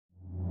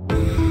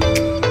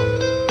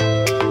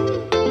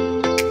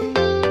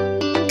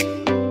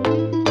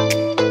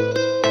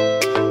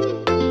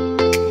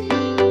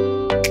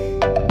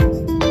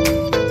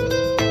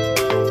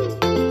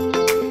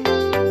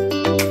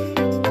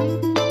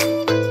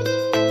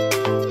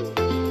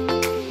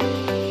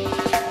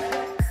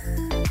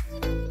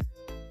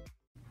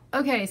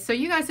Okay, so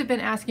you guys have been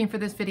asking for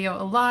this video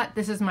a lot.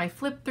 This is my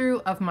flip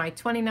through of my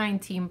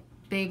 2019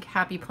 Big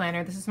Happy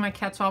Planner. This is my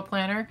catch-all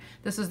planner.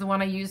 This is the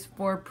one I use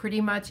for pretty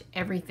much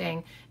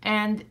everything.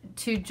 And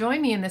to join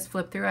me in this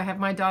flip through, I have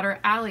my daughter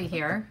Allie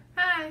here.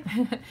 Hi.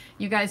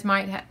 You guys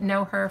might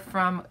know her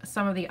from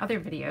some of the other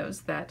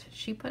videos that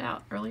she put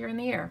out earlier in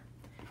the year.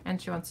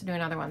 And she wants to do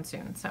another one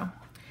soon, so.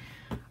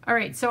 All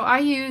right, so I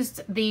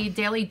used the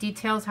Daily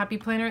Details Happy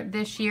Planner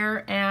this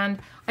year, and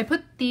I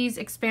put these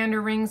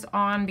expander rings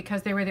on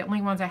because they were the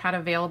only ones I had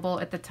available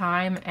at the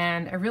time,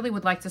 and I really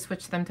would like to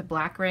switch them to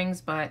black rings,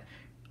 but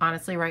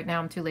honestly right now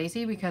I'm too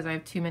lazy because I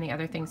have too many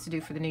other things to do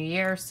for the new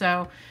year,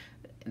 so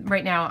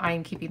right now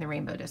I'm keeping the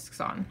rainbow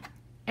discs on.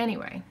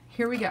 Anyway,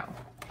 here we go.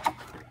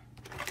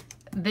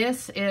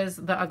 This is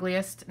the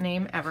ugliest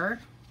name ever.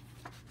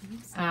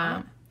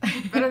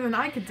 Better than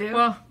I could do.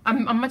 Well,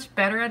 I'm much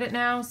better at it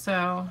now,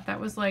 so that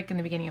was like in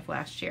the beginning of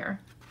last year.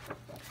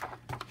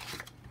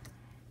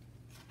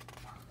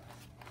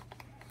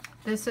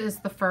 This is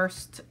the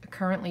first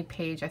currently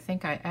page I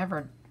think I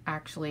ever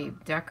actually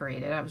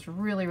decorated. I was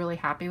really, really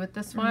happy with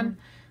this one.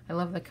 I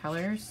love the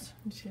colors.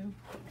 Me too.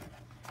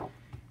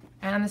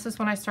 And this is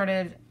when I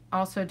started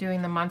also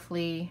doing the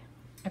monthly.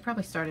 I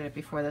probably started it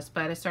before this,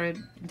 but I started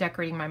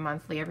decorating my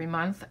monthly every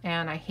month,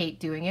 and I hate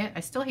doing it. I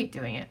still hate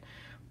doing it.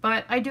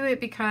 But I do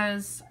it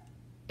because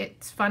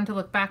it's fun to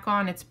look back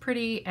on, it's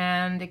pretty,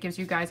 and it gives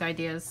you guys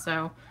ideas,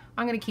 so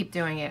I'm going to keep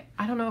doing it.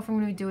 I don't know if I'm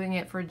going to be doing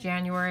it for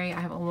January. I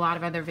have a lot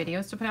of other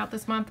videos to put out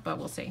this month, but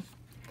we'll see.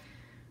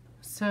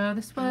 So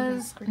this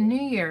was New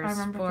Year's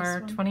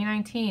for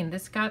 2019.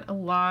 This got a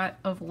lot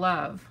of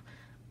love.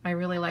 I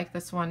really like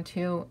this one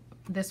too.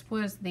 This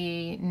was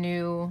the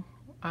new,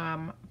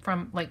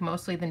 from like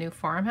mostly the new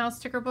Farmhouse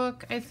sticker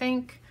book, I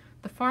think.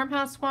 The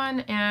Farmhouse one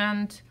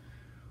and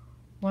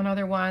one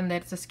other one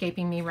that's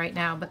escaping me right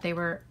now, but they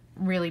were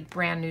really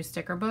brand new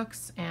sticker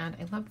books, and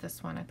I love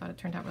this one. I thought it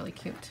turned out really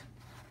cute.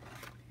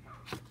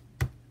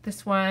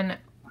 This one,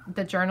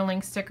 the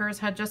journaling stickers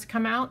had just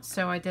come out,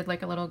 so I did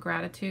like a little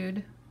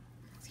gratitude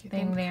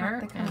thing there.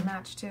 They kind of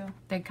match too.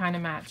 They kind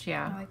of match,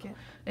 yeah. I like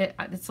it.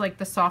 It's like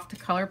the soft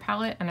color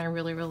palette, and I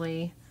really,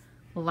 really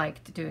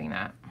liked doing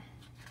that.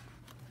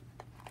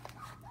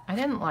 I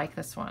didn't like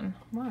this one.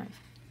 Why?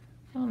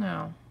 I don't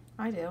know.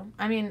 I do.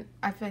 I mean,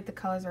 I feel like the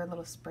colors are a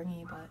little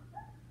springy, but...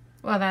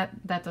 Well,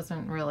 that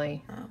doesn't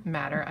really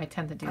matter. I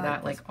tend to do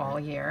that like all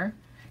year.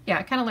 Yeah,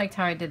 I kind of liked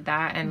how I did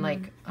that and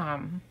like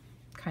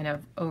kind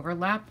of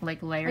overlap,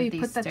 like layered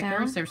these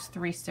stickers. There's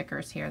 3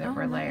 stickers here that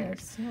were layered.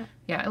 Nice. Yeah.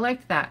 Yeah, I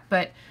liked that.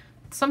 But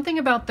something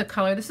about the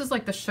color, this is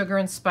like the Sugar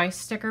and Spice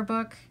sticker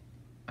book.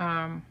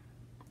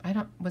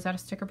 Was that a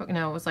sticker book?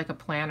 No, it was like a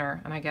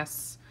planner, and I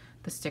guess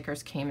the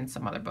stickers came in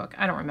some other book.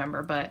 I don't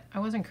remember, but I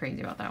wasn't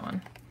crazy about that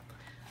one.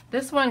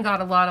 This one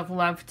got a lot of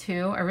love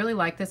too. I really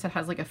like this. It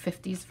has like a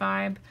 50s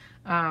vibe.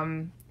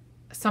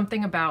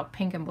 Something about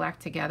pink and black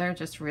together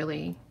just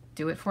really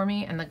do it for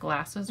me. And the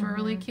glasses were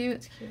really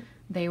cute.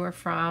 They were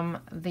from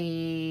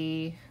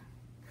the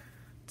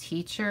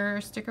teacher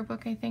sticker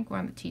book, I think. One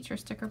of the teacher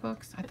sticker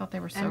books. I thought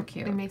they were so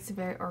cute. It makes it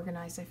very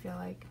organized, I feel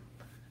like.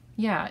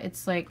 Yeah,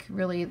 it's like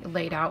really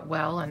laid out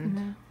well,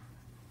 and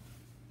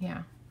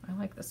yeah, I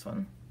like this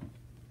one.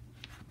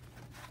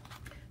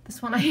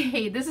 This one I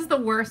hate. This is the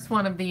worst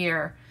one of the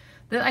year.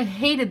 I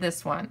hated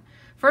this one.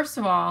 First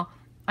of all,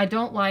 I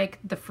don't like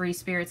the Free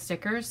Spirit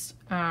stickers.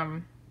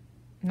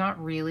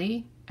 Not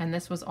really. And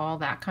this was all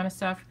that kind of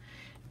stuff.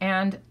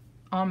 And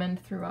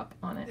Almond threw up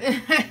on it.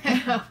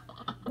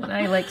 And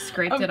I like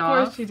scraped it off.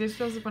 Of course she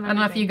did. I don't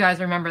know if you guys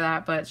remember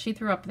that, but she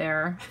threw up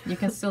there. You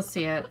can still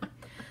see it.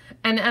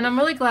 And I'm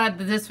really glad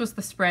that this was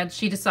the spread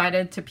she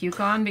decided to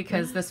puke on,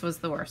 because this was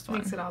the worst one.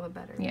 Makes it all the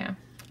better. Yeah.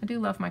 I do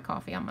love my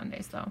coffee on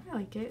Mondays, though. I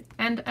like it.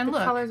 And the look.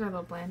 The colors are a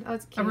little bland. Oh,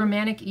 it's cute. A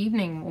romantic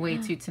evening way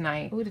too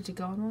tonight. Oh, did you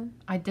go on one?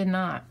 I did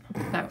not.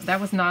 That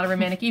was not a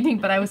romantic evening,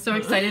 but I was so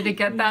excited to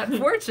get that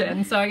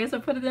fortune, so I guess I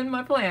put it in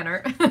my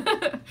planner.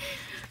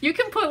 You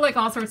can put like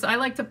all sorts. I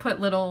like to put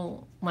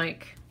little,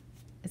 like,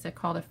 is it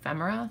called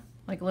ephemera?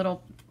 Like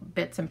little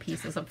bits and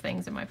pieces of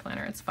things in my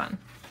planner. It's fun.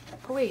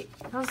 Oh wait,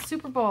 that was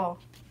Super Bowl.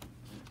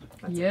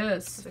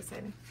 Yes. That's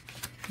exciting.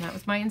 That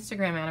was my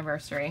Instagram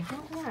anniversary.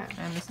 Oh, yeah.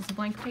 And this is a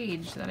blank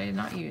page that I did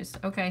not use.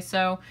 Okay,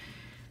 so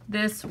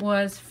this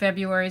was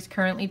February's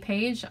currently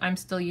page. I'm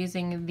still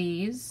using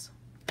these.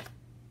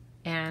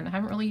 And I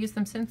haven't really used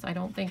them since, I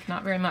don't think.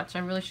 Not very much. I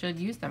really should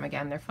use them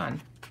again. They're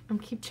fun. I'm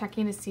keep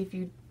checking to see if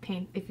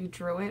you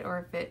drew it,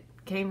 or if it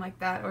came like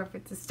that, or if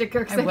it's a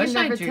sticker. I wish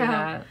I drew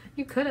that.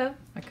 You could have.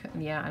 I could.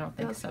 Yeah, I don't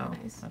think so.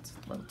 Really nice. That's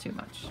a little too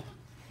much.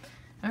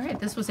 All right,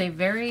 this was a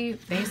very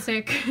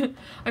basic,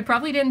 I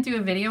probably didn't do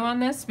a video on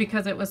this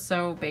because it was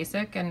so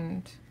basic,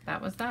 and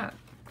that was that,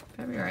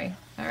 February.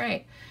 All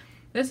right,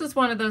 this is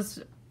one of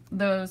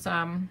those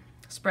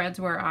spreads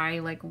where I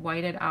like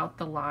whited out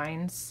the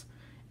lines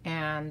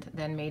and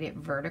then made it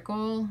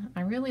vertical.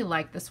 I really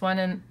like this one,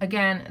 and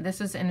again,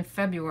 this is in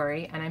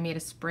February, and I made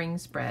a spring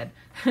spread.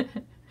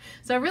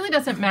 So it really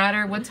doesn't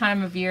matter what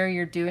time of year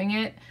you're doing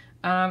it.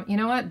 You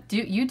know what,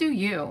 you do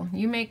you.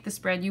 You make the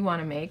spread you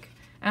want to make.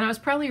 And I was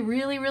probably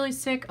really, really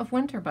sick of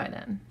winter by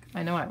then.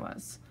 I know I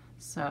was.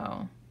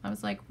 So I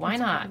was like, why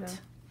not?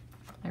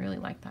 I really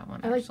like that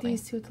one. I like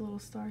these two with the little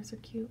stars. They're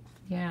cute.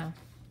 Yeah,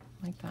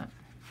 I like that.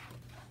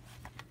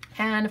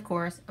 And of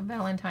course,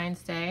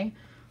 Valentine's Day.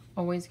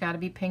 Always got to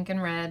be pink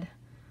and red.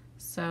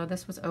 So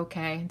this was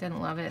okay.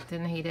 Didn't love it.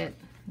 Didn't hate it.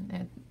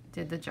 It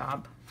did the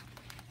job.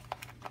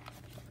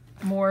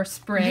 More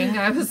spring.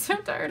 I was so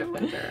tired of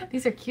winter.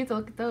 These are cute.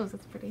 Look at those.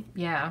 That's pretty.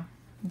 Yeah.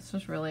 This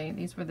was really,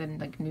 these were the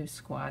like new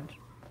Squad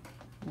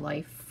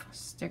Life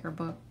sticker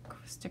book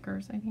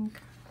stickers, I think.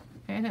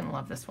 I didn't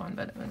love this one,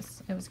 but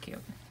it was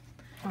cute.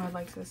 Oh, I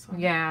like this one.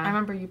 Yeah. I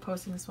remember you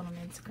posting this one on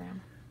Instagram.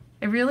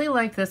 I really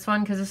liked this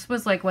one because this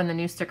was like when the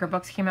new sticker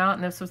books came out,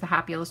 and this was the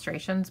Happy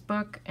Illustrations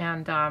book.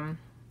 And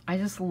I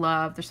just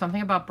love, there's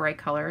something about bright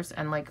colors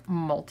and like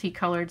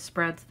multicolored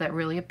spreads that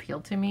really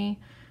appealed to me.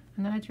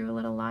 And then I drew a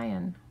little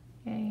lion.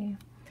 Yay.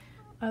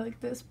 I like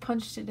this.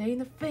 Punch today in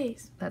the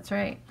face. That's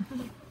right.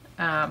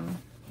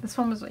 This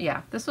one was,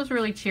 yeah, this was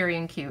really cheery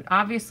and cute.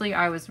 Obviously,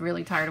 I was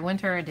really tired of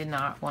winter. I did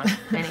not want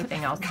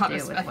anything else to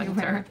do with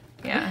winter.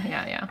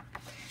 Yeah.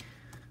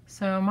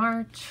 So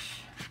March,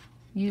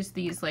 used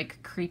these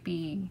like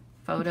creepy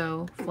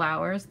photo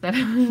flowers that I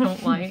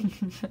don't like.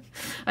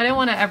 I didn't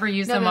want to ever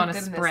use them on a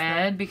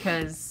spread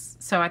because,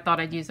 so I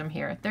thought I'd use them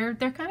here. They're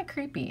kind of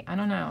creepy. I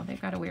don't know.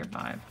 They've got a weird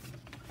vibe.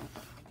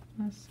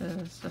 This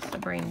is just a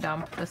brain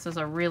dump. This is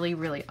a really,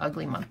 really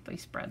ugly monthly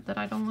spread that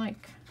I don't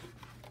like.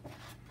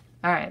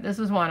 All right, this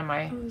is one of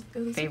my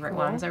favorite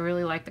ones. I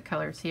really like the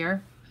colors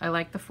here. I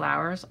like the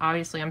flowers.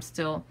 Obviously, I'm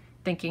still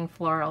thinking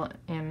floral,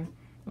 and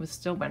it was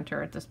still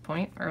winter at this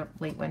point, or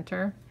late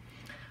winter.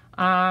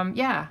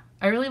 Yeah,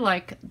 I really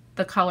like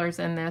the colors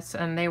in this,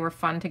 and they were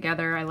fun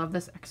together. I love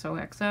this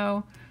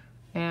XOXO,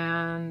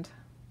 and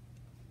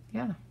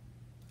yeah,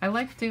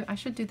 I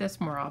should do this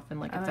more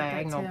often, like a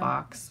diagonal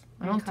box.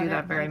 I don't do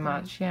that very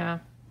much, yeah.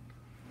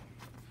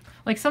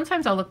 Like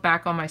sometimes I'll look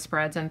back on my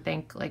spreads and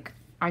think like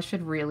I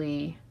should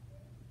really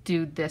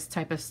do this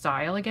type of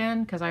style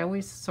again because I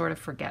always sort of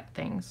forget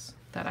things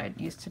that I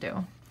used to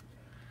do.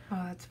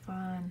 Oh, that's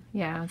fun.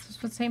 Yeah,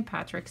 this was St.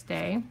 Patrick's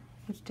Day.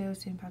 Which day was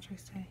St.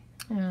 Patrick's Day?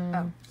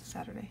 Oh,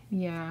 Saturday.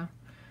 Yeah.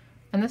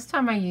 And this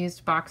time I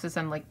used boxes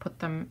and like put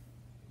them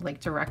like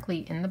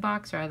directly in the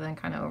box rather than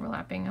kind of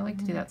overlapping. I like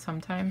to do that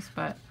sometimes,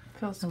 but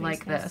I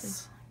like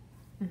this.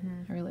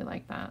 I really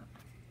like that.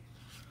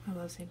 I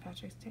love St.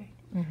 Patrick's Day.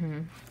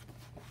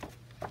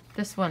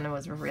 This one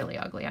was really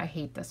ugly. I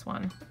hate this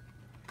one.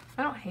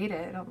 I don't hate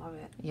it. I don't love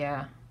it.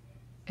 Yeah.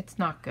 It's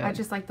not good. I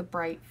just like the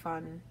bright,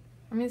 fun.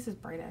 I mean, this is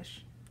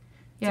brightish.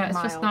 Yeah,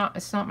 it's just not,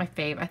 it's not my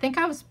fave. I think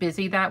I was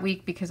busy that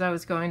week because I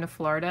was going to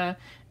Florida,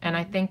 and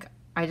I think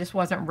I just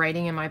wasn't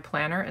writing in my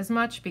planner as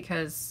much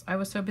because I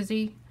was so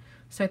busy.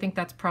 So I think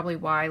that's probably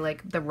why,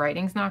 like, the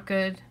writing's not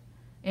good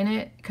in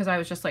it, because I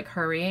was just, like,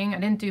 hurrying. I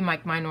didn't do,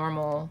 like, my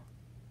normal,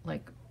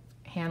 like,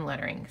 hand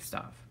lettering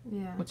stuff.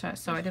 Yeah.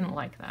 So I didn't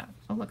like that.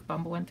 Oh, look,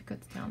 Bumble went to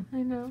Kutztown. I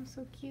know,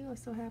 so cute. I was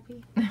so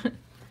happy.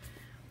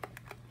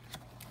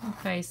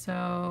 Okay,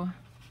 so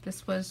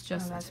this was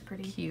just that's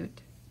pretty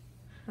cute.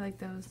 I like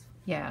those.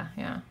 Yeah.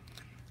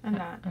 And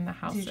that. And the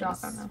houses. Did you draw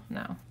that now?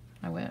 No,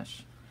 I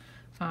wish.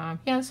 Yeah,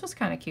 this was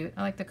kind of cute.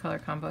 I like the color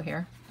combo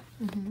here.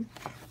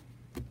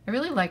 I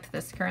really liked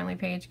this currently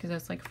page because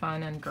it's like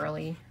fun and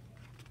girly.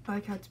 I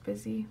like how it's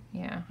busy.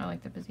 Yeah, I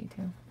like the busy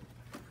too.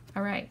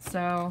 All right,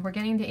 so we're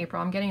getting to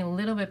April. I'm getting a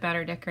little bit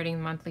better decorating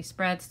the monthly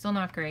spread. Still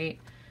not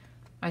great.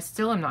 I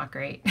still am not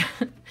great.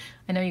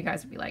 I know you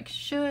guys would be like,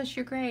 shush,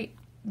 you're great.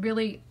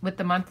 Really, with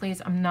the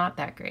monthlies, I'm not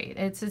that great.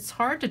 It's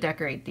hard to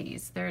decorate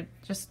these. They're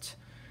just,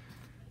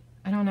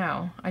 I don't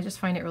know. I just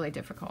find it really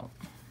difficult.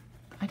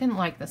 I didn't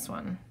like this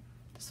one.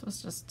 This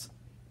was just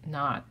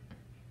not,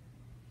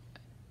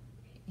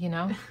 you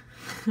know?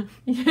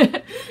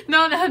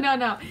 No.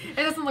 It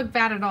doesn't look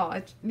bad at all.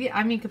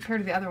 I mean,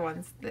 compared to the other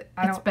ones,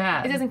 it's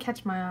bad. It doesn't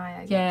catch my eye,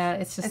 I guess. Yeah,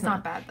 it's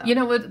not bad, though. You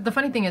know, the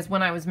funny thing is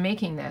when I was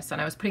making this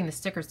and I was putting the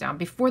stickers down,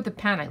 before the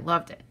pen, I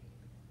loved it.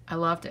 I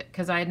loved it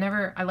because I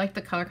liked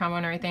the color combo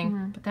and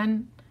everything, but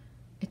then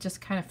it just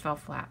kind of fell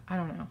flat. I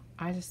don't know.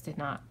 I just did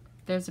not.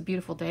 There's a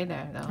beautiful day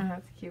there, though. Oh,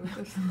 that's cute.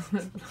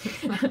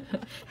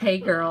 Hey,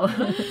 girl.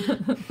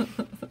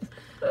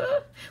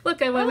 Look,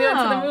 we went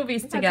to the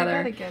movies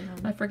together.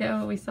 I forget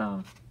what we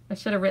saw. I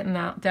should have written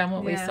down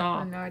what we saw. I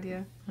have no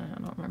idea. I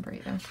don't remember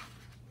either.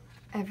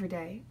 Every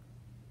day.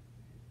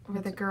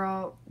 Where the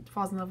girl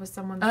falls in love with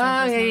someone.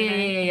 Oh,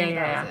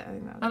 yeah.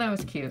 Oh, that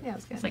was cute. Yeah, it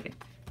was good. It's like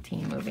a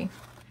teen movie.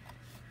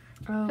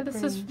 Oh,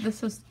 this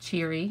is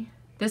cheery.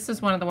 This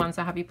is one of the ones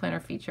that Happy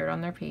Planner featured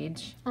on their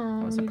page.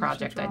 Oh, it was a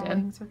project I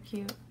did. So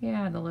cute.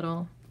 Yeah, the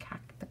little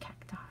the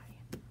cacti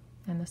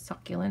and the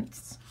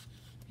succulents.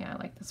 Yeah, I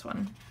like this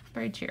one.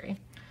 Very cheery.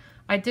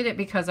 I did it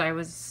because I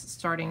was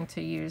starting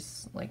to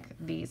use like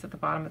these at the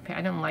bottom of the page.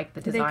 I didn't like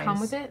the designs. Did they come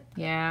with it?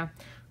 Yeah,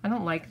 I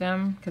don't like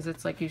them because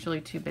it's like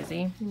usually too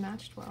busy. You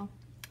matched well.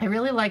 I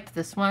really liked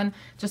this one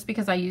just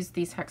because I used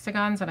these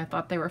hexagons and I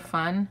thought they were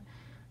fun.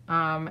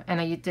 And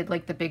I did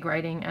like the big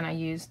writing, and I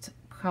used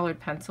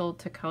colored pencil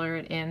to color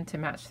it in to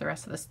match the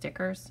rest of the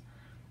stickers.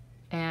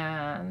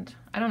 And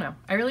I don't know.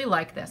 I really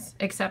like this,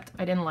 except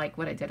I didn't like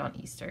what I did on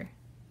Easter.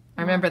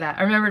 I remember that.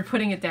 I remember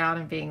putting it down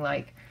and being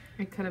like...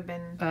 It could have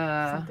been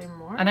something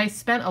more. And I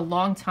spent a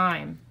long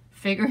time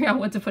figuring out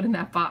what to put in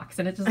that box,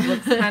 and it just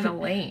looks kind of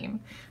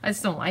lame. I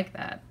just don't like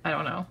that. I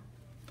don't know.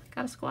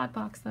 Got a squad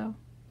box, though.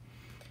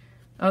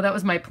 Oh, that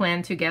was my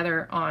plan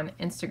together on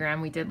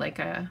Instagram. We did like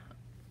a...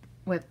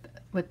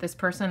 With this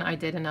person, I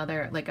did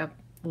another, like a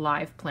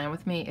live plan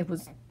with me. It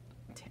was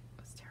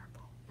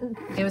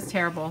terrible. It was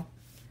terrible.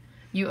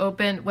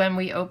 When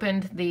we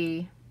opened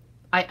the...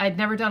 I'd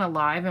never done a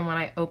live, and when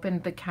I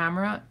opened the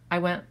camera, I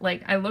went,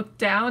 like, I looked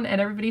down,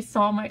 and everybody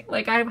saw my,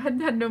 like, I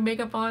had no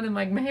makeup on, and,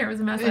 like, my hair was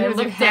a mess, and I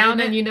looked down,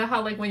 and you know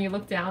how, like, when you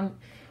look down,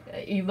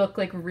 you look,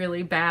 like,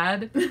 really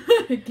bad?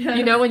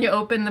 You know, when you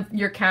open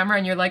your camera,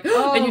 and you're like,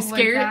 oh, and you're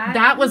scared? Like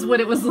that was what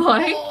it was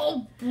like.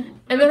 Oh,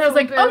 and then I was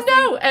like, oh,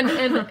 no!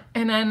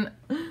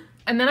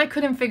 And then I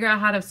couldn't figure out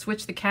how to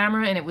switch the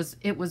camera, and it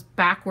was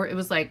backward. It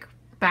was, like,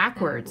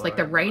 backwards. Like,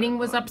 the writing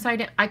was upside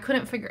down. I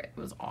couldn't figure it.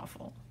 It was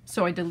awful.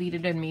 So I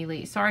deleted it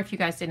immediately. Sorry if you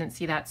guys didn't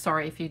see that.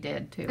 Sorry if you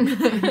did, too.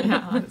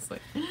 Yeah, honestly.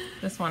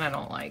 This one I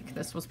don't like.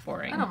 This was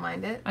boring. I don't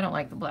mind it. I don't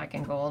like the black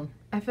and gold.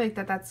 I feel like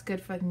that's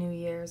good for, like, New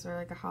Year's or,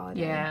 like, a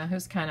holiday. Yeah, it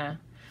was kind of...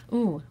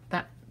 Ooh,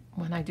 that...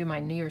 When I do my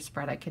New Year's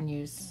spread, I can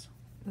use...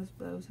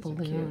 Those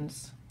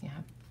balloons. Yeah.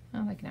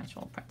 I like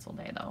National Pretzel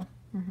Day, though.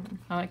 Mm-hmm.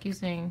 I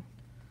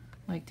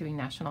like doing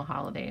national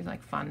holidays,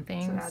 like fun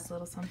things. So it adds a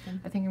little something.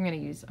 I think I'm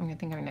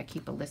gonna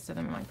keep a list of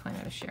them in my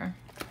planner to share.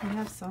 We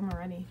have some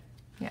already.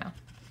 Yeah.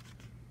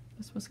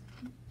 This was,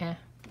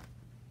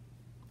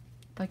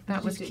 like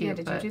that was cute. Yeah,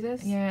 did you do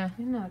this? Yeah.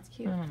 No, it's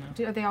cute. I don't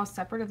know. Are they all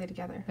separate or are they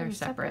together? They're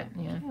separate.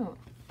 Yeah. Cute.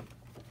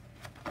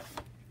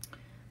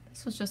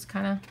 This was just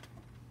kind of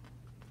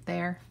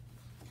there.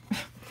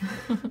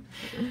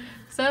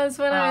 So that's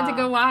when I went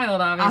to go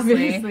wild,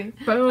 obviously.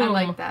 Boom. I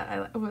like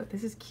that. Oh,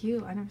 this is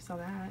cute. I never saw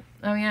that.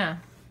 Oh yeah.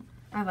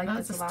 I like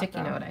this a lot. That's a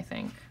sticky note, I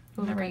think.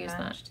 Ooh, Never used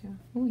that.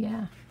 Oh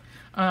yeah.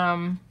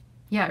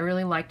 Yeah, I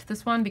really liked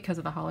this one because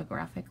of the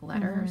holographic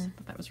letters. I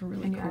thought that was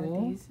really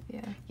cool. These?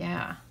 Yeah.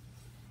 Yeah.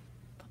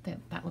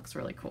 That looks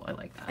really cool. I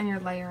like that. And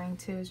your layering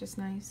too is just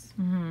nice.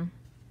 Mm-hmm.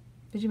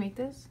 Did you make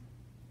this?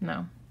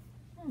 No.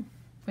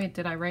 Wait,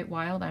 did I write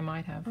wild? I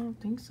might have. I don't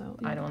think so.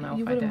 I don't know.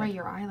 You wouldn't write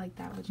your eye like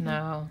that, would you?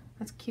 No.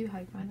 That's cute.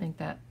 I think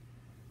that.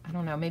 I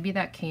don't know. Maybe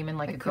that came in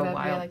like a go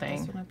wild thing.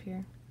 This one up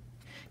here.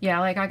 Yeah,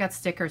 like I got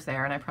stickers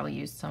there, and I probably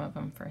used some of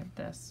them for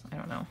this. I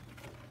don't know.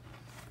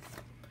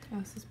 Oh,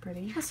 this is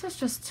pretty. This is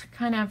just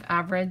kind of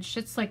average.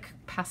 It's like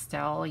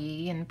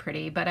pastel-y and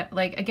pretty, but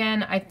like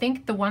again, I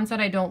think the ones that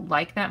I don't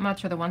like that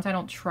much are the ones I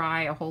don't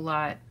try a whole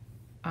lot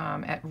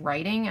at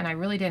writing, and I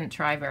really didn't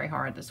try very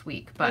hard this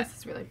week. But this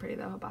is really pretty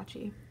though,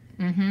 hibachi.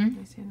 Mm-hmm.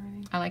 Nice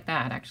handwriting. I like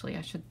that actually.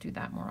 I should do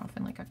that more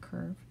often, like a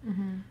curve.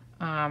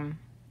 Mm-hmm.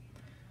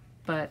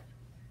 But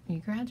you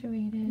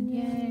graduated,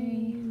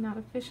 yay! Not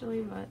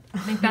officially, but I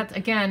think that's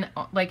again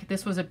like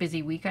this was a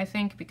busy week. I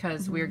think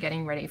because we were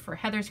getting ready for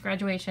Heather's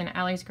graduation,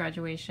 Allie's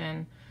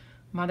graduation,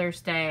 Mother's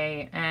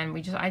Day, and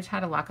I just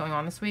had a lot going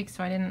on this week,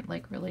 so I didn't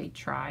like really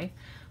try.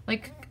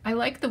 Like I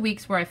like the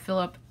weeks where I fill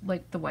up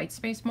like the white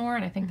space more,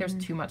 and I think there's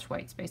too much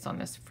white space on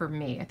this for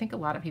me. I think a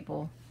lot of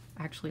people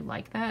actually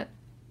like that.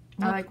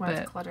 I like when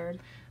it's cluttered.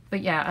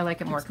 But yeah, I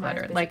like it more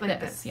cluttered, like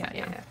this.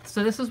 Yeah.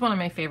 So this is one of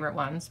my favorite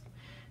ones.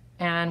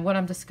 And what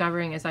I'm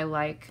discovering is I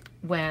like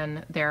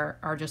when there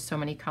are just so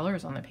many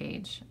colors on the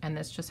page. And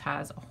this just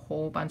has a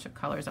whole bunch of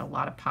colors and a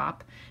lot of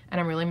pop.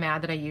 And I'm really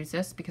mad that I use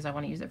this because I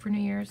want to use it for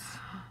New Year's.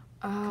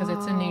 Because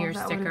it's a New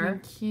Year's sticker.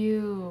 That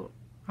cute.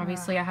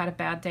 Obviously, I had a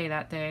bad day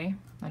that day.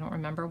 I don't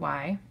remember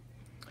why.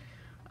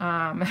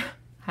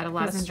 Had a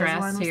lot of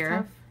stress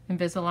here.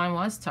 Invisalign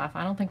was tough.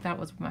 I don't think that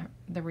was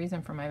the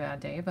reason for my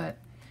bad day, but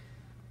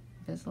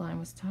Invisalign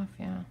was tough,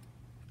 yeah.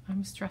 I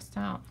was stressed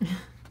out.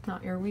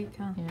 Not your week,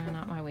 huh? Yeah,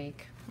 not my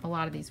week. A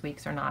lot of these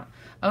weeks are not.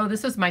 Oh,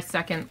 this is my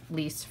second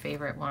least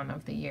favorite one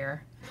of the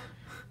year.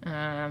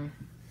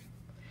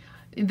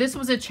 This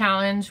was a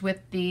challenge with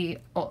the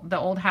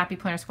old Happy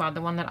Planner Squad,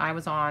 the one that I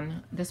was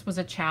on. This was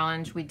a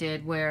challenge we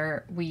did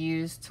where we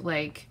used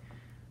like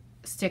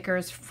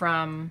stickers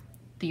from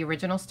the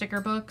original sticker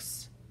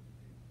books,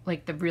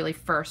 like the really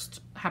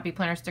first Happy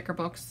Planner sticker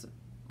books,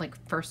 like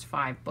first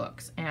 5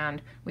 books,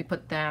 and we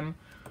put them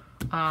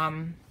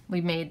we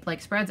made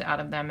like spreads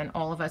out of them, and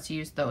all of us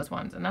used those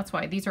ones, and that's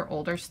why these are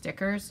older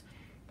stickers.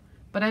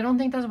 But I don't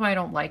think that's why I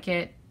don't like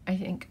it. I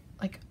think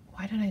like,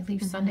 why did I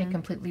leave Sunday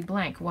completely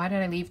blank? Why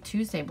did I leave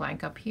Tuesday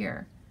blank up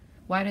here?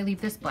 Why did I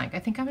leave this blank? I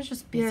think I was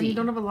just busy. Yeah, you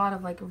don't have a lot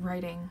of like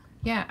writing.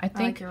 Yeah, I think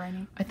like your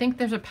writing. I think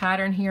there's a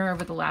pattern here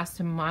over the last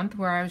month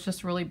where I was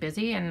just really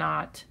busy and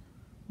not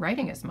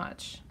writing as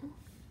much.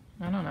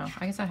 I don't know.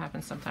 I guess that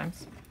happens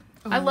sometimes.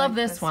 Oh, I love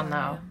this one though.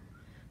 Yeah.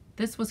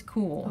 This was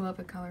cool. I love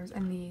the colors,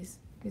 and these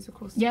are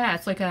cool. Yeah,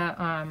 it's like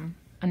a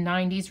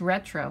 90s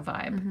retro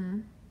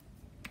vibe.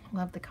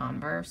 Love the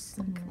Converse.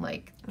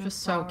 Like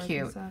just so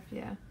cute.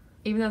 Yeah.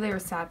 Even though they were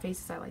sad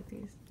faces, I like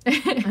these.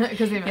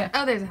 Because they went,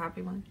 oh, there's a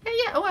happy one.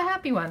 Yeah, oh, a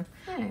happy one.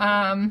 Hey.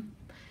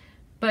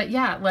 But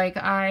yeah, like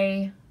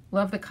I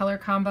Love the color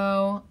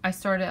combo.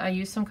 I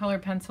used some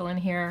colored pencil in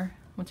here,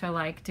 which I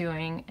like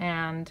doing,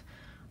 and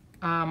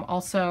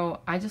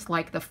also I just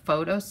like the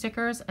photo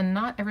stickers, and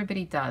not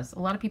everybody does. A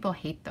lot of people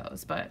hate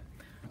those, but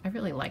I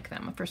really like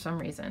them for some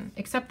reason.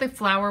 Except the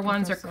flower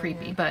ones are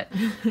creepy, but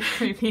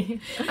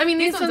creepy. I mean,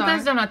 these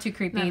sometimes are not too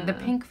creepy. No. The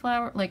pink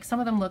flower, like some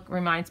of them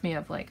reminds me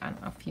of like, I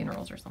don't know,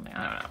 funerals or something.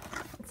 I don't know.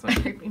 It's so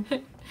creepy.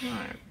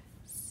 Alright.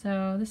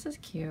 So this is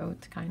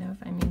cute, kind of.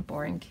 I mean,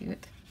 boring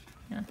cute.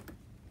 Yeah.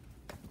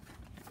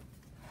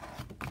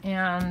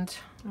 And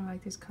I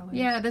like these colors.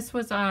 yeah, this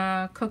was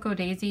Cocoa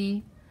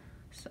Daisy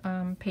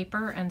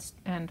paper and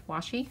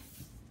washi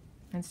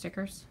and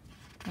stickers.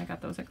 I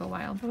got those at Go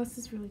Wild. Oh, this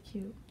is really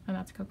cute. And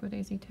that's Cocoa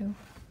Daisy too.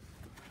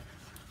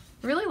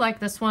 Really like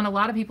this one. A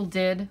lot of people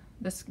did.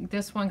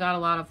 This one got a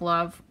lot of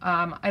love.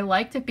 I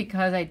liked it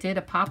because I did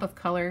a pop of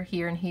color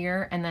here and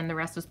here, and then the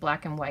rest was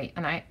black and white.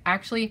 And I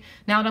actually,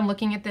 now that I'm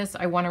looking at this,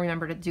 I want to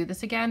remember to do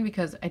this again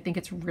because I think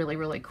it's really,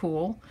 really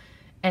cool.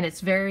 And it's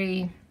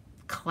very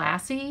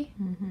classy,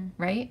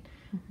 right?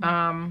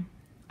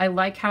 I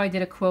like how I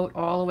did a quote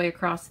all the way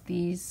across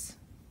these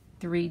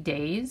 3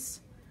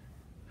 days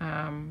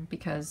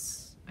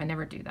because I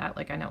never do that.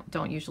 Like I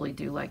don't usually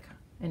do like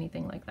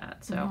anything like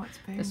that. So no,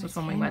 this was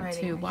when we went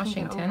to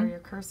Washington. Over your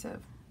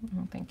cursive.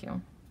 Oh, thank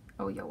you.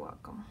 Oh, you're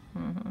welcome.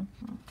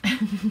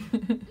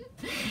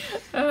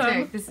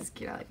 This is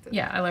cute. I like this.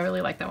 Yeah, I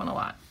really like that one a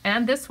lot.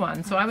 And this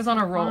one. So I was on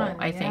a roll, fun,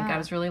 I think. yeah. I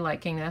was really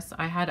liking this.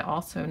 I had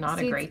also not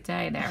a great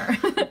day there.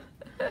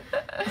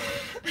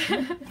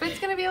 But it's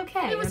gonna be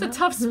okay. It was a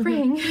tough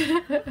spring.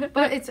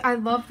 But I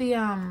love the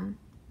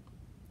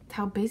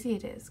how busy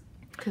it is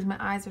because my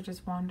eyes are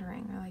just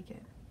wandering. I like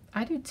it.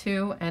 I do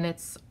too, and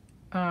it's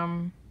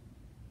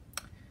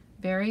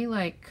very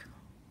like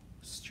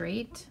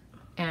straight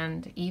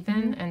and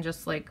even and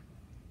just like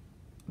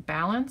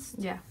balanced.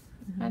 Yeah.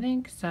 I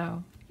think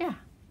so. Yeah,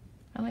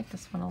 I like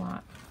this one a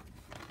lot.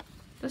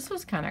 This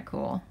was kind of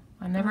cool.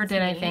 I never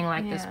did anything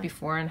like this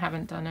before and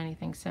haven't done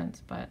anything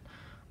since, but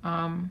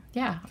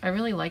yeah, I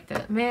really liked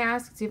it. May I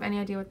ask, do you have any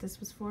idea what this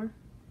was for?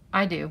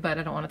 I do, but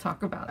I don't want to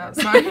talk about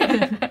it. Sorry.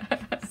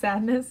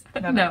 Sadness?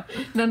 No.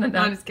 No,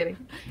 I'm just kidding.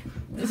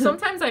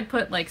 Sometimes I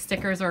put like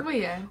stickers or Oh,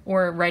 yeah.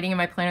 or writing in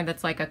my planner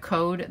that's like a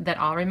code that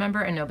I'll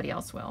remember and nobody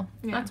else will.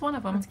 Yeah. That's one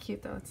of them. That's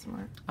cute though. It's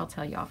smart. I'll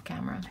tell you off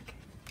camera.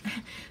 Okay.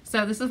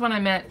 So this is when I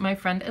met my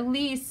friend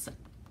Elise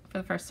for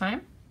the first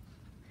time,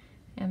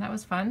 and that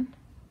was fun.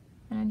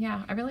 And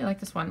yeah, I really like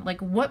this one. Like,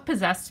 what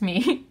possessed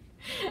me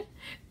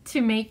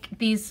to make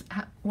these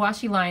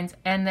washi lines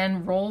and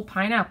then roll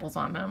pineapples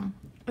on them?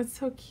 It's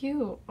so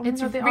cute. Oh It's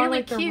my God, they really are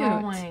like cute. They're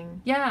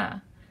rolling. Yeah.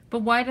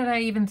 But why did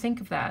I even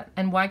think of that?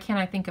 And why can't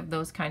I think of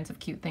those kinds of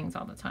cute things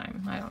all the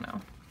time? I don't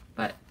know.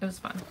 But it was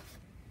fun.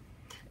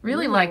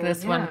 Really like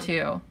this one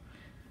too.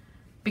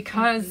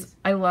 Because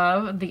I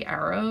love the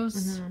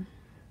arrows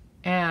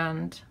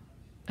and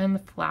the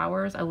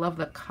flowers. I love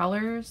the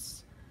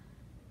colors.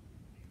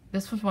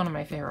 This was one of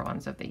my favorite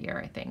ones of the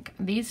year, I think.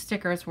 These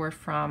stickers were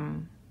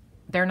from,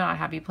 they're not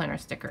Happy Planner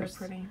stickers.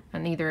 They're pretty.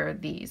 And neither are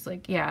these.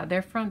 Like, yeah,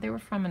 they were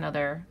from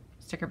another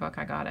sticker book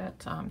I got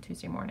at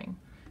Tuesday morning.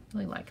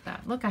 Really like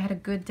that. Look, I had a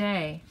good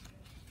day.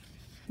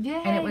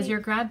 Yay! And it was your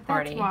grad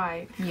party. That's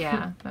why.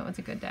 Yeah, that was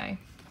a good day.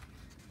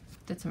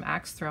 Did some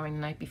axe throwing the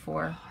night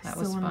before. That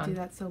was I still want to do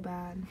fun. that so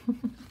bad.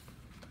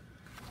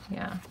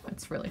 Yeah,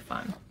 it's really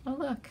fun. Oh,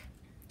 look.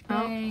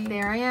 Oh, Yay.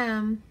 there I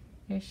am.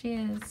 There she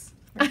is.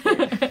 Right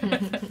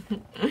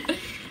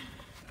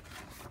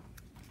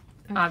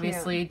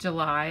Obviously,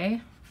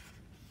 July.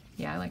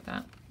 Yeah, I like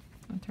that.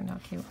 That turned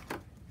out cute.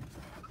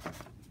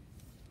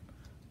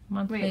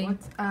 Monthly. Wait,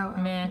 what's... Oh,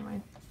 Meh. never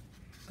mind.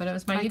 But it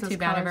was my I like those YouTube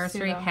colors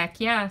anniversary. too, though. Heck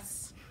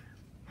yes.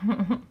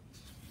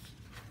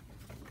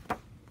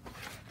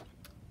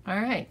 All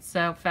right,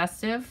 so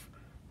festive,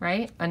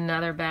 right?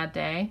 Another bad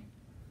day.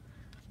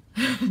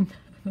 Turn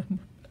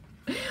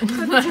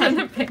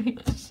the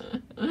page.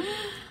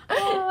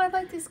 Oh, I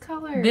like these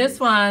colors. This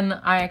one,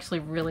 I actually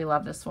really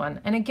love this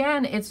one. And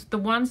again, it's the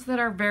ones that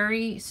are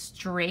very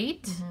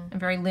straight and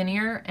very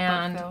linear.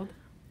 And Filled.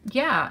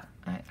 yeah,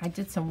 I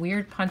did some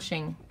weird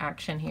punching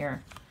action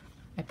here.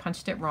 I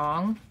punched it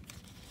wrong.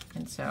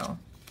 And so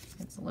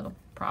it's a little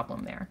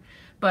problem there.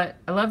 But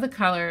I love the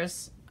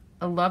colors.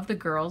 I love the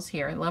girls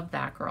here. I love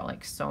that girl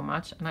like so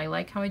much. And I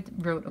like how I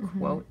wrote a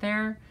quote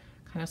there,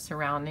 kind of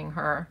surrounding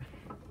her.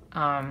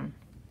 Yeah,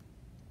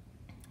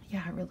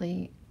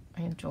 I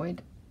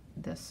enjoyed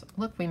this.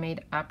 Look, we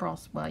made April.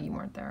 Well, you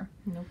weren't there.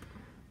 Nope.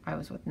 I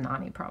was with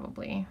Nani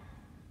probably.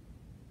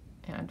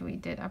 And we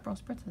did April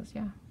spritzes,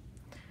 yeah.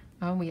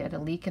 Oh, we had a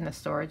leak in the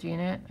storage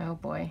unit. Oh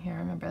boy, yeah, I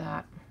remember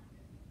that.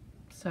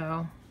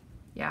 So,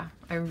 yeah,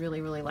 I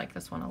really, really like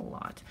this one a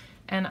lot.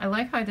 And I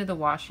like how I did the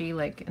washi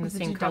like in the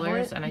same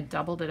colors and I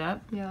doubled it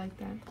up. Yeah, I like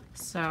that.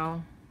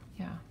 So,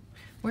 yeah.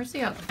 Where's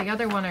the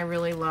other one I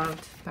really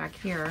loved back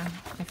here?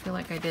 I feel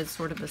like I did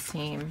sort of the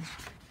same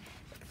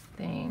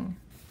thing.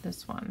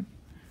 This one.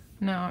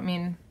 No, I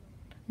mean,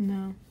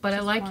 no. but I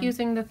like one.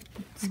 using the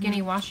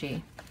skinny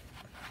washi.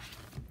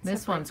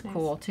 This one's nice.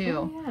 cool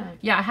too. Oh, yeah.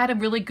 Yeah, I had a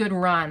really good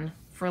run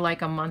for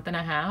like a month and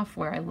a half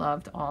where I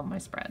loved all my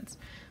spreads.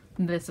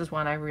 This is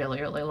one I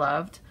really, really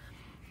loved.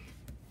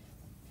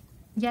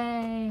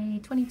 Yay,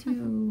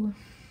 22.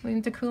 We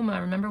went to Kuma.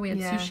 Remember we had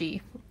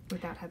sushi.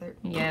 Without Heather.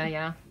 Yeah,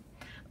 yeah.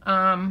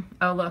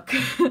 Oh, look.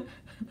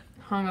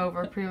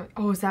 Hungover. Pretty much.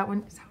 Oh, is that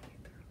one?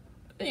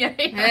 Yeah,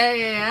 yeah.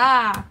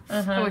 Yeah.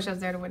 I wish I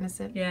was there to witness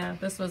it. Yeah,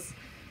 this was,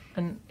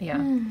 she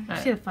had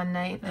a fun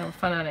night. A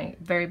fun night.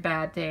 Very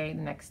bad day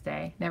the next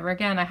day. Never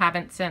again. I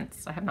haven't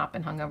since. I have not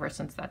been hungover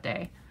since that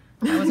day.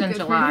 That was in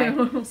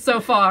July.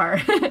 So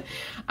far.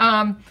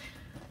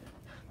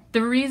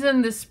 The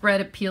reason this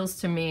spread appeals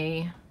to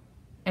me,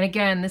 and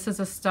again, this is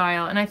a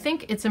style, and I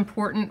think it's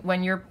important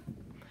when you're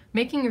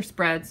making your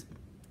spreads,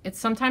 it's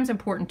sometimes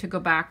important to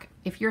go back.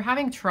 If you're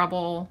having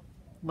trouble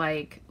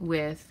like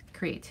with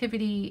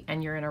creativity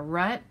and you're in a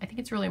rut, I think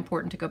it's really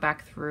important to go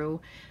back through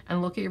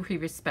and look at your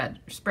previous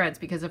spreads,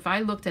 because if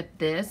I looked at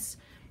this,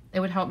 it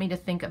would help me to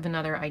think of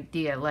another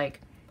idea. Like,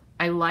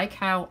 I like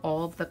how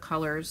all of the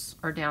colors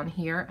are down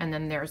here, and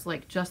then there's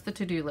like just the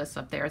to-do list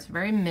up there. It's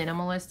very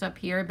minimalist up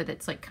here, but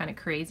it's like kind of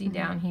crazy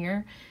down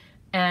here.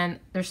 And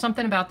there's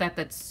something about that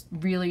that's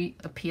really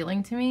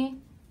appealing to me.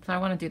 So I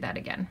want to do that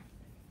again.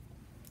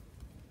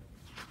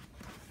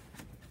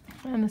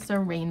 And this is a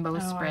rainbow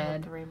spread. I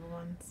love the rainbow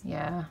ones.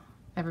 Yeah.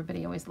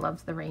 Everybody always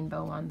loves the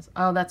rainbow ones.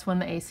 Oh, that's when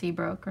the AC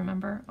broke,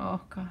 remember?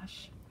 Oh,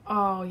 gosh.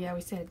 Oh, yeah,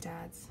 we stayed at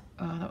Dad's.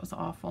 Oh, that was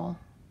awful.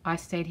 I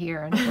stayed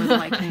here and it was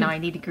like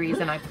 90 degrees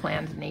and I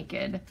planned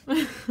naked.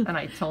 And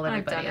I told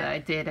everybody that I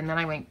did. And then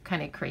I went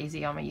kind of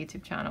crazy on my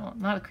YouTube channel.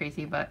 Not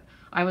crazy, but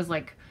I was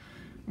like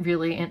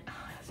really, it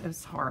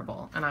was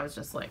horrible. And I was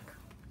just like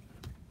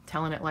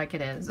telling it like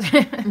it is.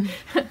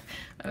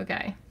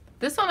 Okay.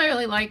 This one I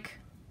really like.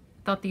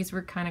 Thought these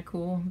were kind of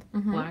cool.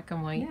 Black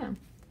and white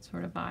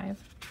sort of vibe.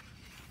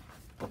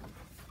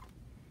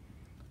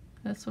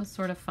 This was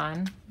sort of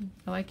fun.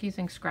 I like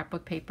using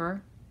scrapbook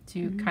paper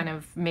to kind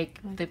of make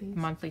the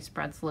monthly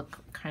spreads look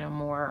kind of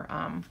more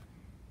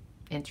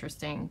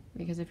interesting,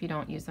 because if you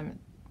don't use them,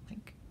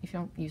 like if you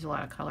don't use a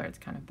lot of color, it's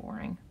kind of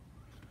boring.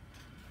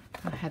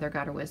 Heather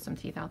got her wisdom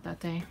teeth out that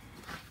day.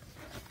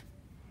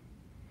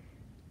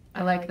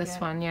 I like this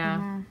one,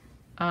 yeah.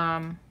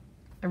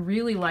 I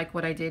really like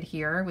what I did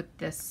here with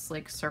this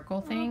like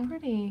circle thing. Oh,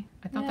 pretty.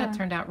 I thought that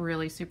turned out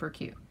really super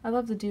cute. I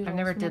love the doodles. I've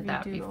never did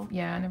that before.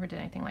 Yeah, I never did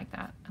anything like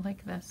that. I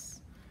like this.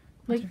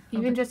 Like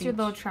even just your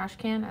little trash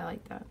can, I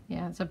like that.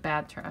 Yeah, it's a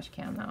bad trash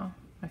can though,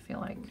 I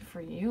feel like.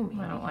 For you,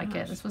 maybe. I don't like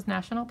it. This was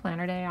National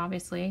Planner Day,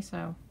 obviously,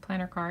 so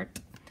planner cart.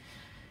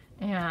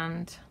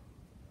 And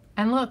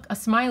look, a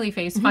smiley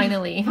face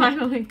finally.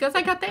 Finally. Because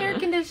I got the air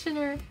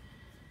conditioner.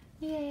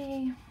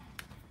 Yay.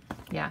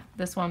 Yeah,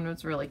 this one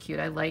was really cute.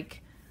 I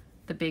like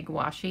the big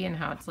washi and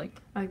how it's like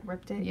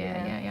ripped it.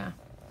 Yeah.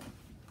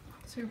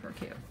 Super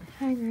cute.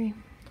 I agree.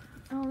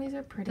 Oh, these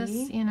are pretty.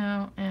 This, you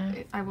know,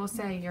 I will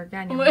say your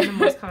minimal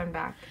was coming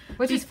back,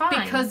 which is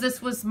fine because this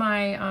was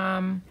my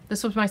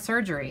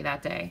surgery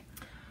that day.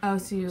 Oh,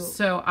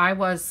 so I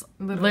was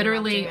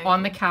literally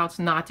on the couch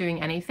not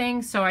doing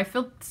anything. So I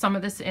filled some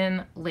of this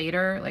in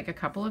later, like a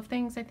couple of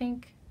things, I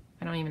think.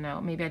 I don't even know.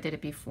 Maybe I did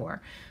it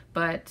before.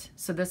 But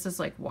so this is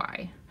like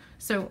why.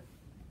 So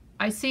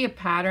I see a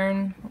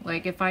pattern,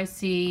 like if I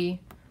see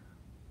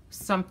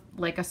some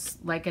like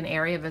an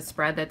area of a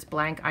spread that's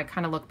blank, I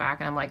kind of look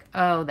back and I'm like,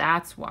 oh,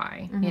 that's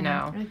why, you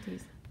know. I like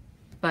these.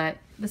 But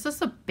this is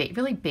a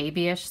really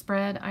babyish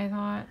spread, I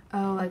thought.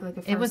 Oh, like a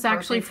first it was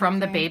actually from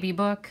the thing. baby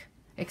book,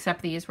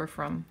 except these were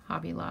from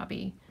Hobby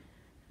Lobby.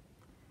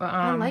 But,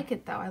 I like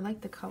it though. I like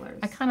the colors.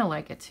 I kind of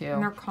like it too.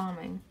 And they're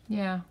calming.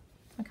 Yeah,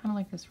 I kind of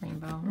like this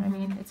rainbow. I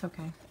mean, it's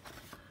okay.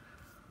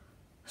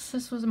 So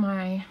this was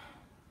my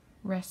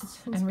rest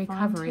and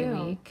recovery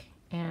week,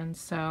 and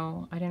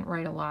so I didn't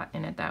write a lot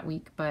in it that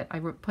week, but I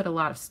put a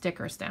lot of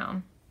stickers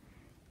down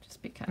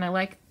just because. And I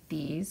like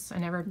these. I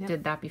never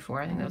did that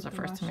before. I think that was the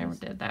first time I ever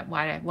did that.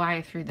 Why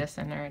I threw this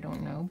in there, I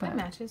don't know, but that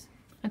matches.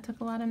 I took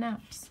a lot of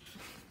naps.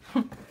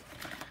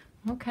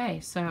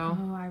 Okay, so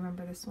I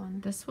remember this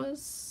one.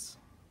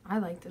 I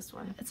like this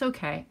one. It's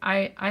okay.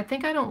 I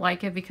think I don't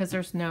like it because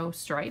there's no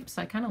stripes.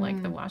 I kind of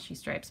like the washi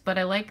stripes, but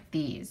I like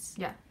these.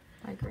 Yeah,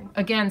 I agree.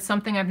 Again,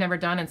 something I've never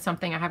done and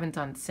something I haven't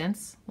done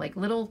since. Like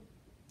little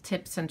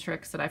tips and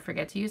tricks that I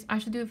forget to use. I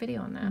should do a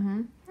video on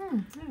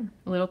that.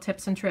 Little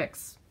tips and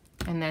tricks.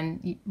 And then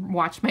you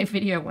watch my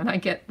video when I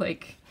get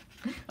like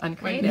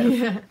uncreative.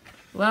 Yeah.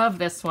 Love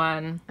this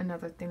one.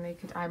 Another thing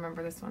I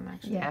remember this one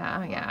actually.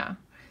 Yeah.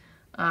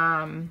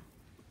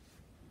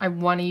 I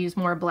want to use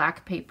more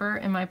black paper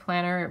in my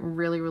planner. It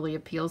really, really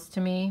appeals to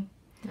me.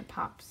 It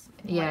pops.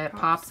 Yeah, it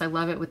pops. I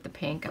love it with the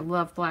pink. I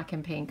love black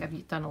and pink.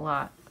 I've done a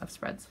lot of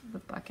spreads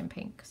with black and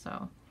pink,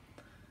 so.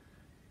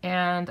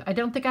 And I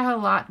don't think I had a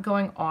lot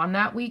going on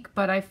that week,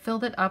 but I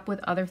filled it up with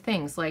other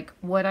things, like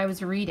what I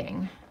was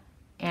reading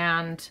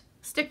and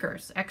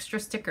stickers, extra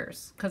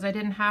stickers, because I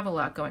didn't have a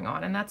lot going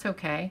on, and that's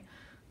okay.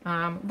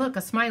 Look,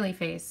 a smiley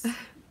face.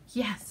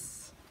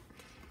 Yes.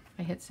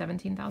 I hit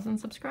 17,000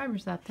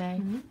 subscribers that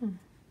day.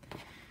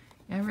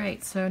 All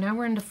right, so now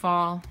we're into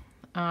fall.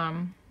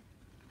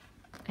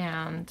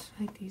 And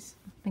I like these.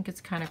 I think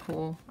it's kind of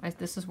cool.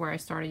 This is where I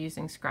started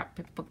using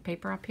scrapbook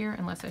paper up here,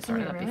 unless I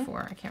started up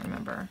before. I can't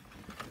remember.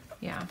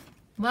 Yeah.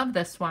 Love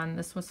this one.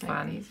 This was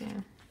fun. Like these,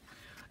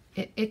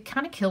 yeah. It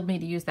kind of killed me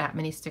to use that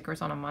many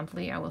stickers on a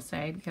monthly, I will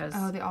say, because...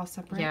 Oh, they all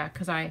separate? Yeah,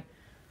 because I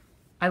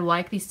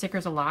like these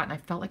stickers a lot, and I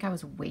felt like I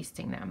was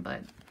wasting them,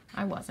 but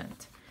I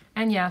wasn't.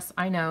 And yes,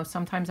 I know,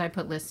 sometimes I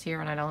put lists here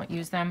and I don't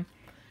use them,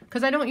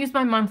 because I don't use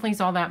my monthlies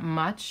all that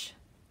much.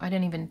 I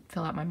didn't even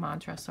fill out my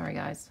mantra, sorry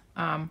guys.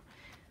 I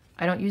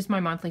don't use my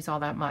monthlies all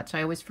that much.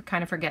 I always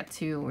kind of forget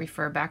to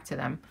refer back to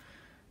them.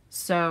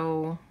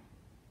 So,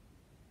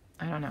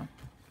 I don't know.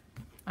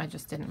 I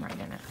just didn't write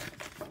in it.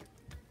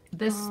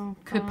 This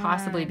could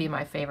possibly be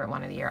my favorite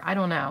one of the year. I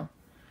don't know.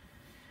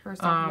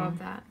 First off, I love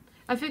that.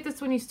 I think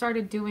that's when you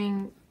started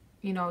doing,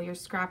 you know, your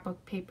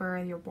scrapbook paper,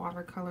 your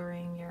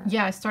watercoloring, your...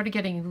 Yeah, I started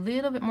getting a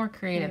little bit more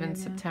creative in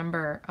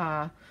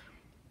September.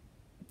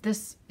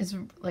 This is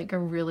like a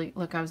really...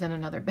 Look, I was in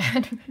another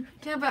bed.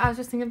 Yeah, but I was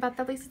just thinking about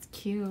that. At least it's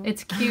cute.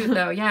 It's cute,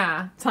 though,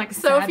 yeah. It's like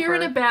so if you're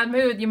in a bad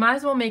mood, you might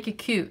as well make it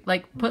cute.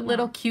 Like, put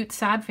little cute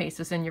sad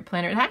faces in your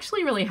planner. It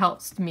actually really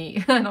helps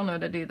me. I don't know how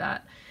to do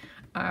that.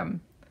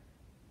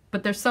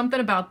 But there's something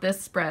about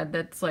this spread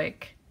that's,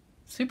 like,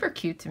 super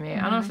cute to me.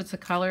 I don't know if it's the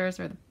colors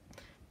or the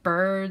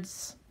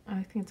birds.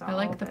 I think it's all I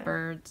like the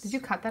birds. Did you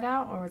cut that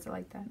out, or was it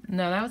like that?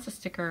 No, that was a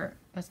sticker.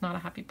 That's not a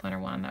Happy Planner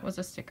one. That was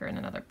a sticker in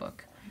another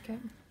book. Okay.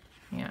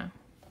 Yeah.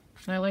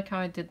 And I like how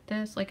I did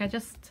this. Like,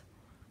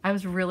 I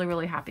was really,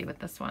 really happy with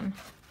this one.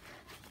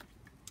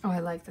 Oh,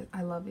 I like that.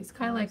 I love these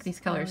colors. I like these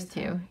colors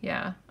too.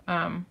 Yeah.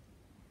 A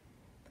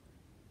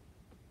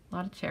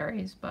lot of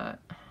cherries, but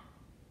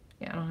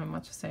yeah, I don't have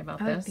much to say about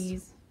this. I like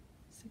these.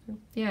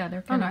 Yeah,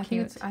 they're kind of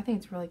cute. I think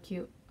it's really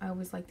cute. I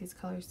always like these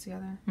colors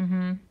together.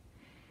 Mm-hmm.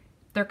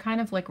 They're kind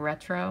of like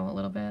retro a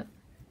little bit.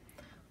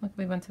 Look,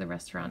 we went to the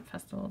restaurant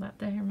festival that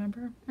day,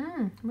 remember?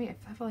 Wait,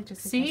 I feel like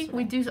just like See, yesterday.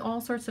 we do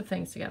all sorts of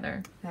things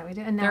together. That we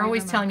did. And they're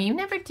always telling me, you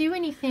never do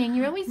anything.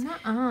 You're always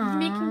making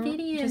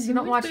videos. You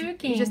don't watch.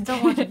 You just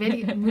don't watch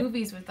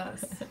movies with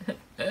us.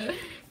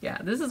 Yeah,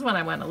 this is when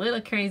I went a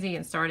little crazy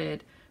and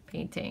started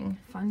painting.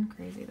 Fun,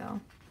 crazy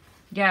though.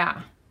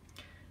 Yeah.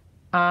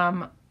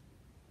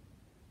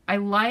 I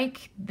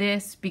like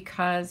this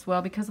because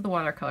of the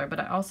watercolor, but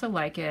I also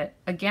like it,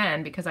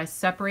 again, because I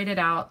separated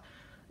out,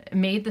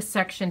 made the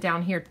section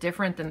down here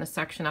different than the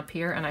section up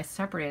here, and I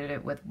separated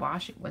it with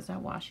washi. Was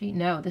that washi?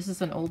 No, this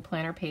is an old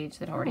planner page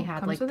that already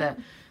had like the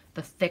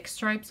thick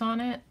stripes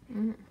on it,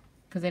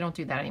 because they don't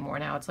do that anymore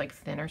now. It's like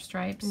thinner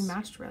stripes. You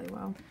matched really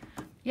well.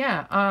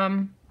 Yeah.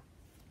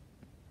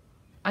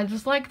 I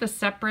just like the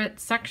separate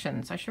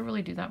sections. I should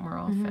really do that more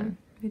often.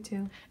 Me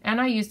too.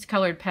 And I used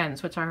colored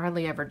pens, which I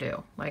hardly ever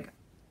do. Like,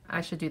 I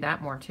should do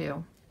that more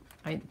too.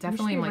 I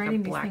definitely am like a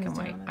black and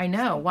white. I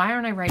know. Why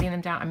aren't I writing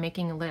them down? I'm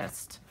making a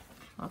list.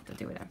 I'll have to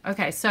do it.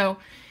 Okay, so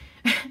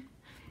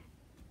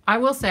I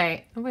will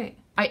say,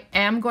 I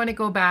am going to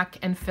go back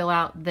and fill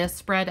out this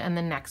spread and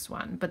the next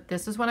one. But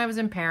this is when I was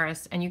in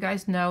Paris, and you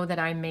guys know that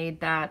I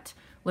made that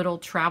little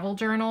travel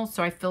journal.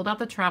 So I filled out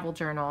the travel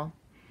journal,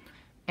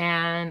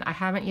 and I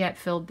haven't yet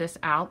filled this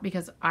out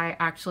because I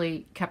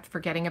actually kept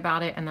forgetting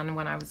about it. And then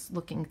when I was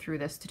looking through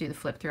this to do the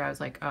flip through, I was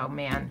like, oh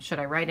man, should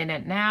I write in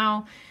it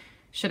now?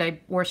 Should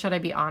I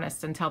be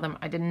honest and tell them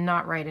I did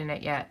not write in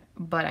it yet,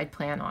 but I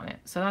plan on it?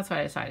 So that's what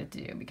I decided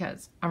to do,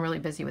 because I'm really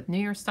busy with New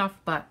Year's stuff,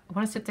 but I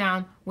want to sit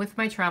down with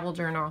my travel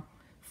journal,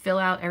 fill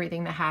out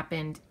everything that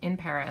happened in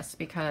Paris,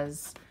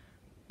 because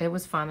it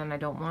was fun and I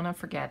don't want to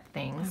forget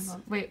things.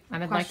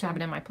 And I'd like to have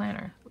it in my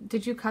planner.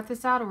 Did you cut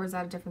this out, or was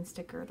that a different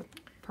sticker? The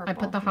purple? I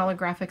put the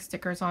holographic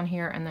stickers on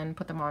here and then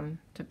put them on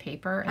to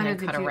paper and then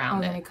cut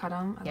around it. Oh, then you cut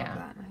them? I love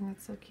that. I think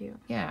that's so cute.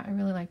 Yeah, I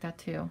really like that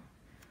too.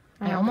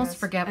 I almost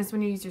forget. It's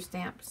when you use your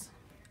stamps.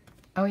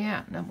 Oh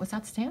yeah, no, was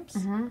that stamps? Oh,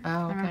 okay.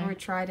 I remember we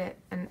tried it,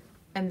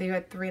 and you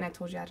had 3, and I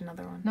told you I had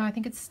another one. No, I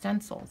think it's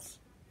stencils.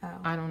 Oh.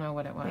 I don't know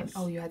what it was.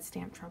 Oh, you had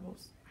stamp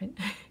troubles.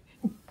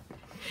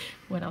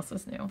 What else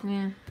is new?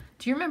 Yeah.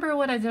 Do you remember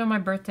what I did on my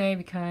birthday?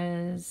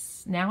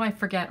 Because now I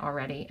forget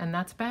already, and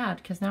that's bad,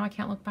 because now I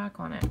can't look back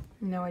on it.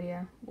 No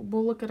idea.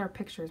 We'll look at our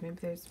pictures. Maybe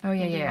there's. Oh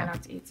yeah, maybe we went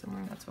out to eat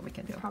somewhere. That's what we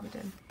can do. Probably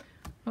did.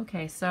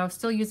 Okay, so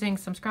still using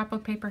some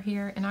scrapbook paper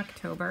here in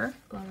October.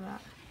 Love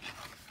that.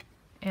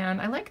 And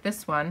I like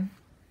this one.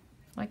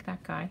 I like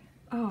that guy.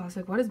 Oh, I was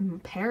like, what is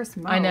Paris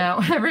Mo? I know.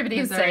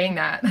 Everybody's saying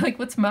that. Like,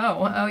 what's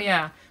Mo? Oh,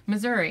 yeah.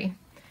 Missouri.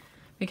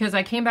 Because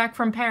I came back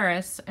from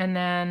Paris and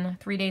then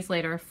 3 days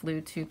later flew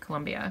to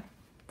Columbia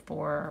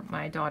for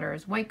my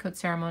daughter's white coat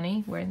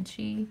ceremony when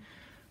she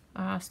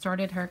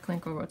started her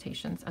clinical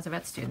rotations as a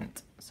vet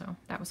student. So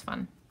that was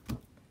fun.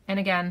 And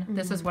again,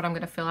 this is what I'm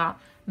going to fill out.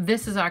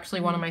 This is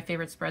actually one of my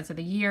favorite spreads of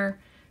the year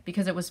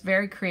because it was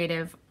very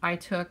creative. I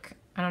don't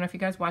know if you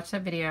guys watched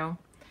that video.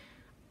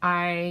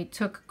 I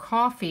took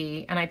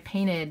coffee and I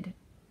painted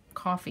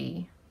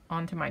coffee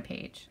onto my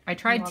page. I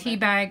tried tea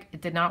bag.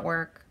 It did not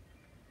work.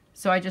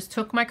 So I just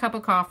took my cup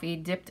of coffee,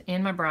 dipped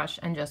in my brush,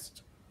 and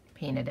just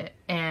painted it.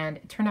 And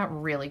it turned out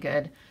really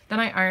good. Then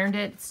I ironed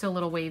it. It's still a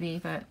little wavy,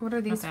 but what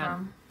are these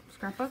from?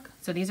 Scrapbook?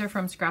 So these are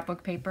from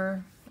scrapbook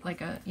paper.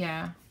 Like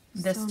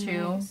this so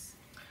too. Nice.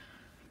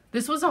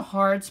 This was a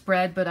hard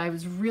spread, but I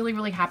was really,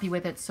 really happy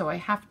with it. So I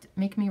have to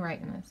make me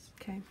write in this.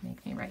 Okay.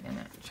 Make me write in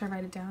it. Should I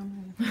write it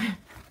down? I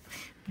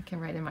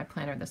can write in my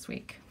planner this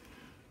week.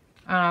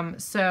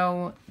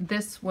 So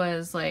this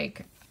was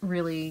like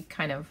really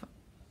kind of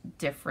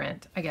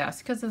different, I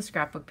guess, because of the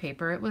scrapbook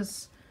paper. It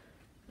was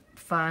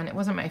fun. It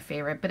wasn't my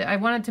favorite, but I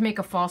wanted to make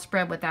a fall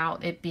spread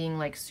without it being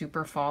like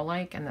super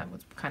fall-like, and that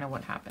was kind of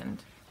what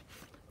happened.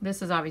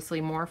 This is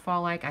obviously more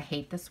fall-like. I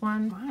hate this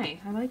one.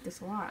 Why? I like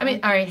this a lot. I mean,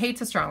 all right, hate's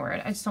a strong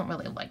word. I just don't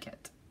really like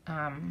it.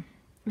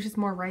 It's just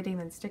more writing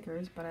than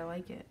stickers, but I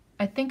like it.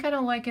 I think I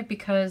don't like it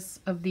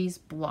because of these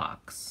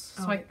blocks.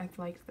 So I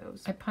liked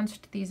those. I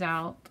punched these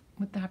out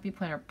with the Happy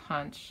Planner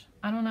punch.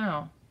 I don't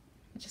know.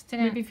 I just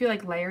didn't. Maybe if you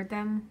like layered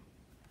them.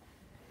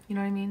 You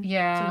know what I mean?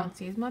 Yeah. So you don't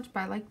see as much, but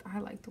I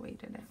like the way you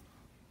did it.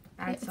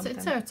 Add something.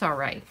 It's all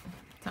right.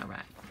 It's all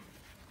right.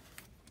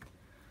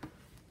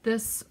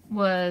 This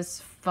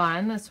was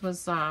fun. This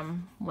was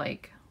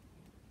like,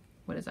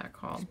 what is that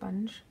called?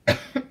 Sponge.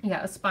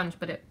 Yeah, a sponge,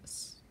 but it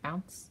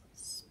splouncing,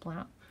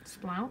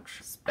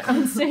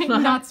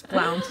 not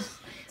splounce.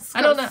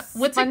 I don't know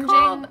what's it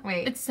called.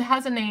 Wait, it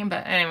has a name,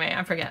 but anyway,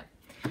 I forget.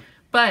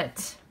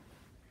 But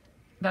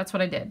that's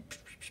what I did.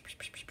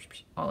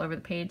 All over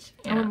the page.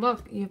 Yeah. Oh,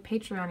 look, you have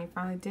Patreon. You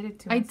finally did it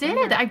too. I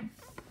did. I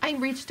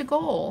reached a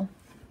goal.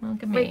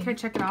 Look at me. Wait, can I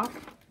check it off?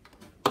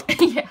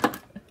 Yeah.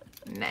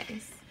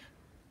 Nice.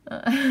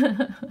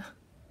 Can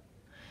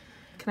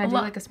I do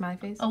like a smiley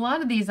face? A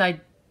lot of these I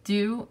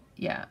do.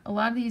 Yeah, a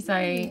lot of these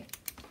I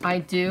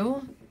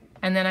do,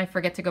 and then I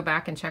forget to go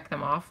back and check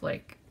them off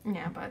like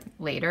but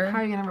later. How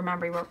are you gonna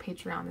remember you wrote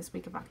Patreon this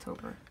week of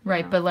October?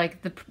 Right, but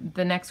like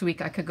the next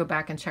week I could go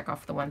back and check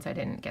off the ones I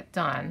didn't get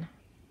done.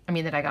 I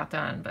mean that I got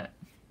done, but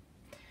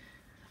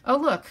oh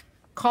look,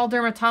 Call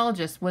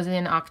Dermatologist was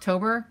in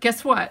October.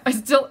 Guess what?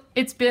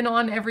 It's been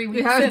on every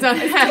week since. I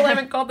still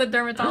haven't called the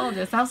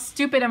dermatologist. How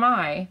stupid am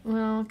I?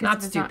 Well,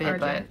 not stupid,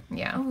 but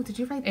yeah. Oh, did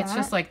you write that? It's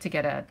just like to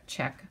get a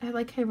check. I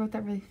like how you wrote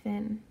that really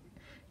thin.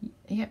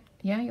 Yeah,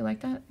 you like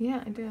that?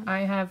 Yeah, I do. I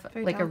have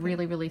like a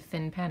really, really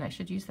thin pen. I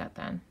should use that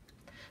then.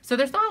 So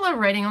there's not a lot of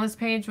writing on this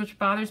page, which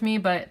bothers me,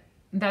 but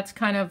that's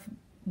kind of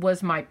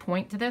was my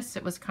point to this.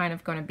 It was kind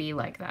of going to be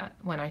like that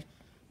when I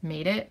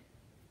made it.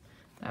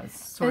 That was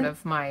sort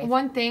of my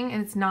one thing,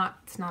 and it's not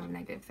a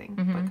negative thing,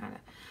 but kind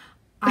of.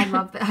 I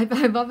love that. I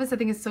love this. I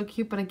think it's so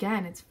cute, but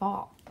again, it's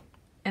fall,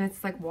 and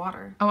it's like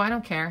water. Oh, I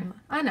don't care.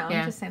 I know.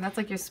 Yeah. I'm just saying that's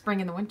like your spring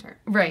and the winter.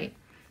 Right.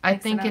 I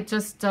think it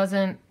just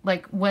doesn't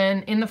like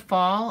when in the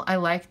fall. I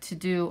like to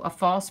do a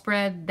fall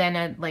spread, then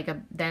a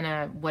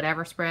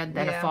whatever spread,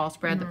 then a fall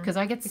spread because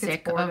I get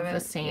sick of the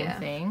same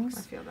things.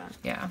 I feel that.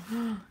 Yeah.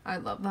 I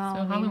love the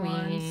Halloween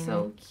one.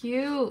 So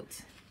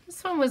cute.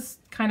 This one was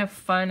kind of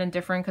fun and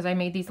different because I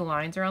made these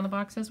lines around the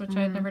boxes, which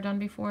I had never done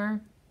before.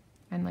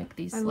 And like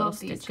these little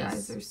stitches. I love these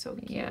guys. They're so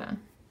cute. Yeah.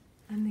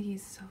 And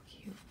these so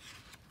cute.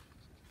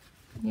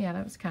 Yeah,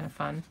 that was kind of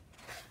fun.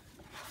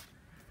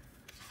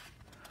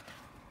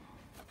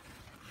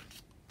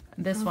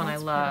 This one I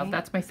love. Pretty.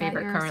 That's my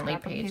favorite currently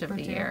page of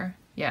the year.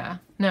 Yeah.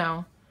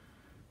 No.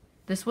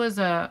 This was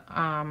a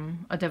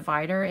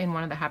divider in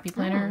one of the Happy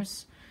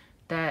Planners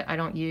that I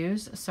don't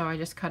use, so I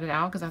just cut it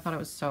out because I thought it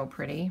was so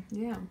pretty.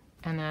 Yeah.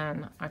 And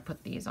then I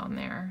put these on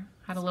there.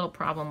 Had a little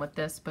problem with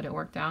this, but it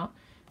worked out.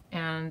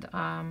 And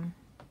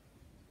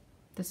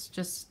this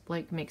just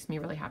like makes me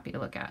really happy to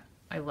look at.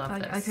 I love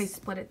this. I like how you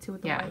split it too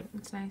with the white.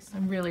 It's nice. I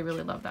really,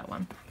 really love that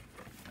one.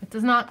 It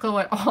does not go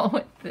at all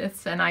with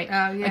this. And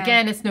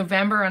again, it's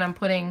November and I'm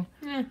putting,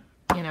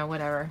 you know,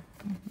 whatever.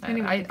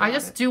 I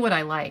just do what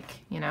I like,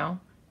 you know.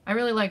 I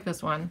really like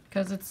this one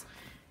because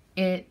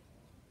it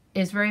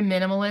is very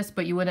minimalist,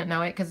 but you wouldn't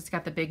know it because it's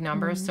got the big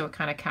numbers, so it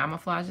kind of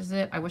camouflages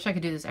it. I wish I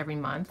could do this every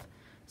month,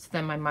 so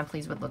then my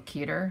monthlies would look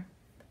cuter,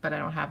 but I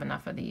don't have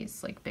enough of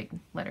these like big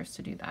letters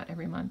to do that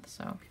every month.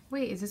 So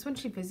wait, is this when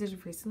she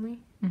visited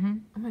recently? Mm-hmm.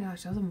 Oh my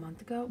gosh, that was a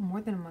month ago?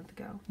 More than a month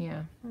ago.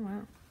 Yeah. Oh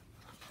wow.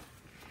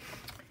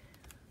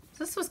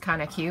 So this was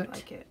kind of cute. I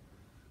like it.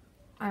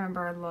 I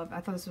remember I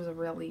thought this was a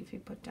real leaf you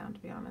put down, to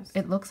be honest.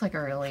 It looks like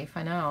a real leaf,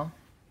 I know.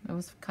 It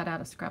was cut out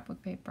of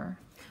scrapbook paper.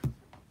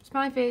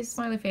 Smiley face.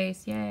 Smiley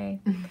face, yay.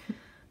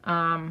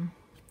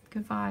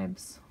 Good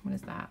vibes. What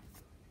is that?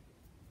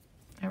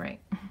 All right.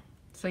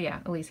 So yeah,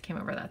 Elise came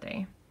over that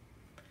day.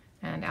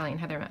 And Allie and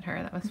Heather met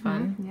her. That was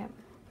fun. Yep.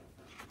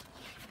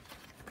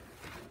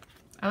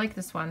 I like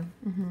this one.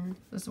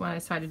 This is when I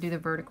decided to do the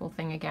vertical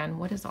thing again.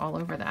 What is all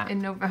over that? In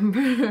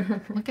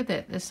November. Look at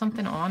it. There's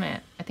something on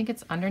it. I think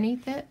it's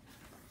underneath it.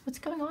 What's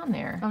going on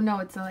there? Oh no,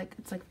 it's like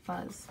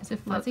fuzz. Is it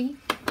fuzzy?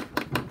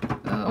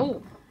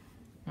 Oh.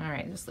 All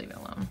right, just leave it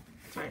alone.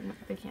 Sorry,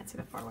 they can't see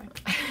that far away.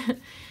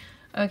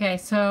 Okay,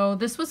 so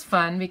this was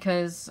fun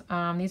because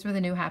these were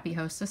the new Happy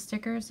Hostess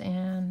stickers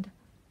and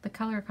the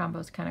color combo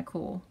is kind of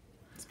cool.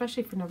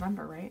 Especially for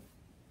November, right?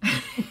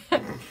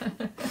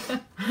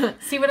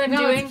 See what I'm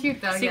doing? It's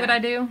cute though. See what I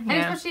do? And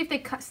especially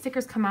if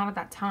stickers come out at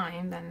that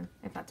time, then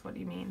if that's what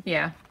you mean.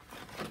 Yeah.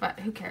 But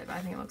who cares? I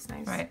think it looks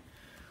nice. Right.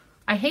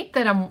 I hate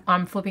that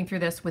I'm flipping through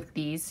this with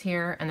these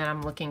here, and then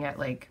I'm looking at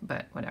like,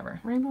 but whatever.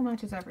 Rainbow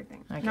matches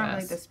everything. I Not really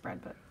guess. this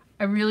spread, but.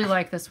 I really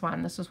like this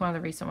one. This was one of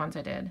the recent ones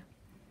I did.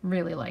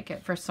 Really like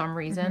it for some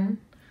reason.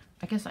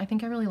 I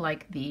think I really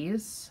like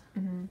these.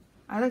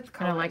 I like the colors.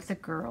 And I like the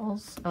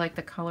girls. I like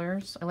the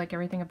colors. I like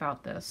everything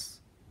about this.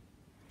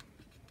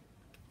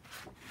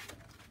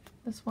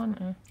 This one,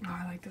 Oh,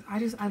 I like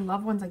this. I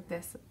love ones like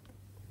this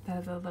that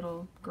have the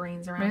little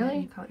grains around it.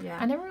 Really? Yeah.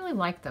 I never really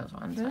liked those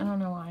ones. Really? I don't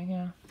know why.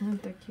 Yeah. I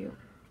think they're cute.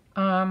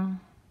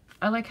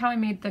 I like how I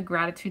made the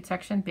gratitude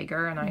section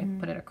bigger and I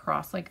put it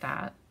across like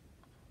that.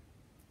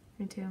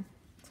 Me too.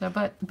 So,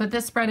 but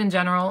this spread in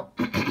general,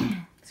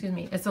 excuse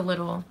me, it's a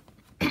little.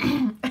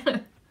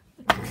 I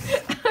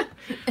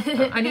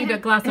need a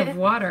glass of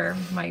water.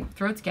 My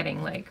throat's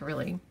getting like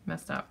really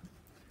messed up.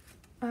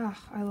 Oh,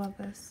 I love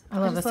this. I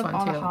love this one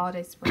all too. the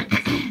holiday spreads.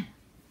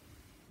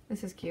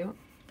 This is cute.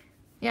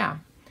 Yeah.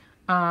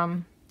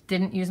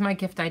 Didn't use my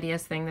gift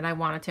ideas thing that I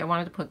wanted to. I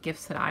wanted to put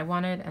gifts that I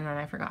wanted, and then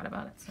I forgot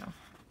about it. So,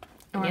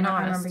 Oh, I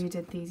remember you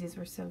did these. These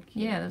were so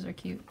cute. Yeah, those are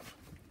cute.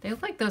 They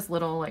look like those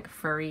little like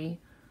furry,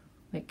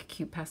 like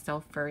cute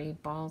pastel furry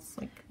balls.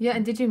 Like Yeah,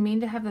 and did you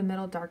mean to have the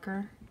middle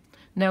darker?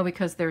 no,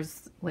 because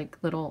there's like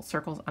little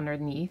circles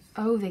underneath,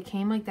 Oh, they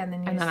came like that,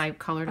 and then I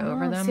colored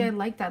over them. See, I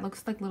like that. It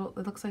looks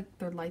like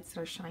they're lights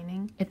that are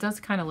shining. It does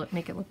kind of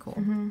make it look cool.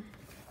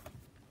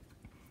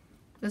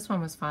 This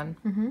one was fun.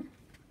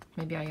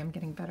 Maybe I am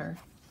getting better.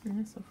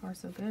 Yeah, so far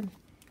so good.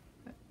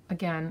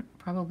 Again,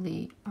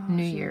 probably Oh,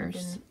 New shoot,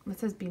 Year's. It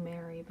says be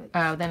merry, but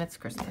Oh, then it's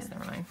Christmas. Yeah.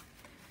 Never mind.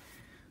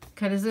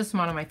 Okay, this is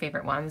one of my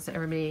favorite ones.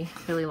 Everybody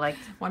really liked.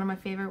 one of my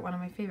favorite.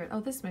 Oh,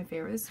 this is my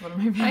favorite. This is one of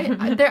my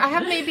favorite. I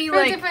have maybe For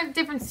like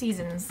different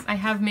seasons. I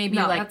have maybe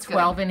No, like that's good.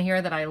 12 in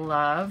here that I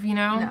love. You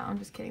know. No, I'm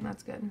just kidding.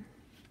 That's good.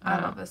 I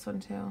love this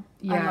one too. I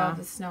yeah. love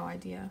the snow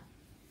idea.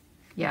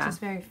 Yeah. It's just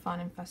very fun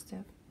and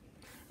festive.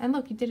 And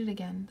look, you did it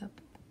again.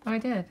 Oh, I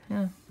did.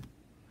 Yeah.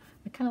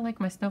 I kind of like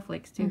my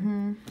snowflakes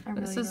too. I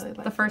This really, is really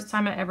like the first this.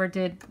 time I ever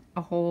did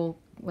a whole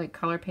like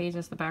color page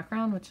as the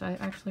background, which I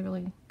actually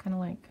really kind of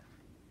like.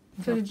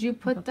 So did you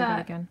put I'll do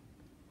that again?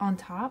 on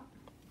top?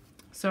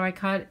 So I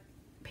cut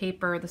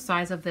paper the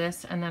size of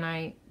this, and then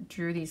I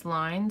drew these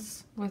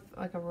lines. With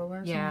like a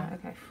ruler or Yeah.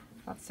 something? Okay.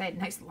 About to say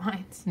nice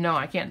lines. No,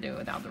 I can't do it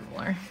without the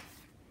ruler.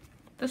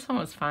 This one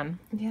was fun.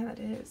 Yeah, that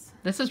is.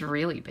 This is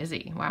really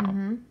busy. Wow.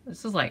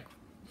 This is like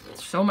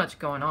so much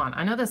going on.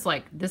 I know this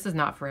is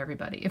not for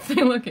everybody. If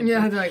they look at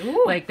Yeah, this, they're like,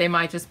 ooh. like they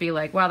might just be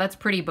like, wow, that's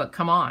pretty, but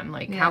come on.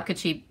 Like, how Yeah. could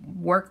she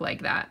work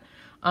like that?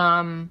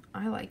 I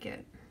like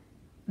it.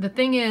 The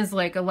thing is,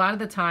 like, a lot of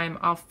the time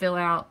I'll fill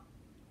out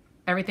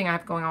everything I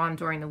have going on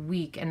during the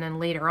week, and then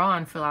later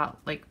on fill out,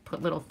 like,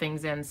 put little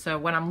things in. So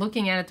when I'm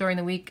looking at it during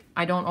the week,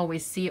 I don't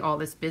always see all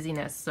this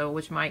busyness, so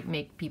which might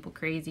make people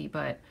crazy.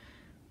 But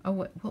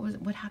oh,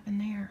 what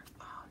happened there?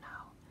 Oh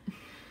no,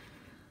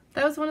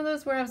 that was one of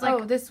those where I was like,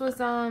 Oh, this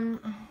was oh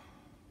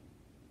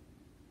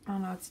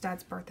no, it's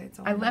Dad's birthday. It's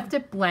all I left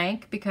it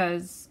blank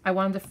because I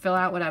wanted to fill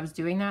out what I was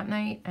doing that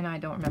night, and I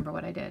don't remember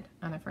what I did,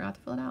 and I forgot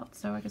to fill it out.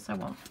 So I guess I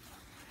won't.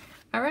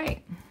 All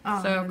right.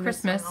 Oh, So and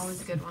Christmas. this one,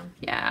 always a good one.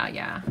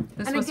 Yeah.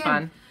 This And was again,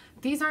 fun.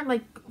 These aren't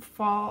like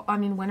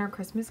winter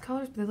Christmas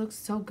colors, but they look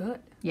so good.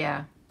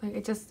 Yeah. Like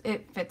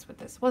it fits with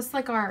this. Well, it's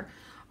like our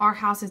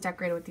house is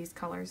decorated with these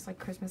colors, like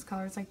Christmas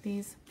colors like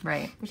these,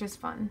 Right. which is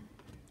fun.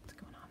 What's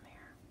going on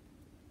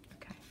there?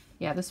 Okay.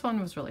 Yeah, this one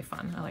was really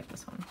fun. I like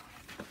this one.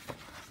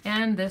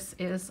 And this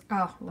is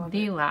Oh, love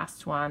the it.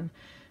 last one.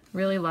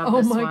 Really love Oh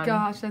this my one.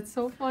 gosh, that's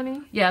so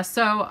funny. Yeah,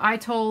 so I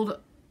told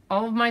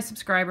all of my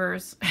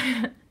subscribers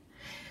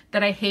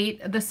that I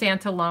hate the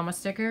Santa llama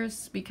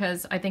stickers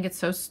because I think it's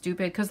so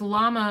stupid. Because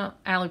llama,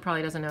 Allie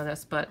probably doesn't know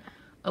this, but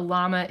a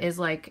llama is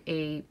like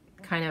a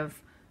kind of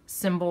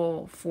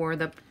symbol for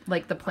the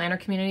planner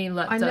community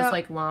does know.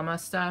 like llama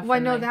stuff. Well, I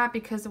and know they- that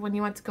because when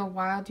you went to go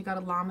wild, you got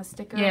a llama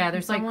sticker. Yeah, from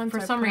there's like, someone, for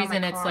so I some put it on my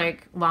reason it's car.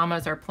 like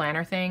llamas are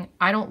planner thing.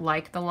 I don't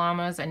like the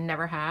llamas. I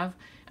never have.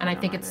 And I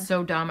don't think it's either.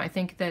 so dumb. I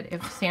think that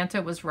if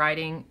Santa was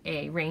riding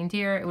a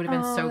reindeer, it would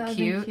have been so that'd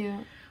be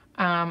cute.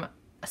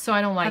 So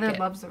I don't like Heather it.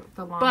 loves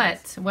the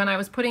llamas. But when I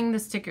was putting the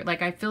sticker,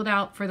 like I filled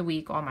out for the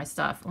week all my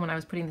stuff. And when I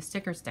was putting the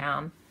stickers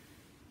down,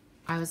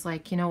 I was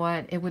like, you know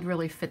what? It would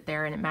really fit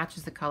there and it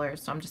matches the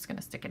colors. So I'm just going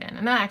to stick it in.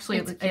 And that actually,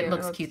 it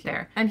looks cute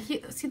there. And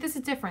see, this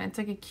is different. It's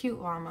like a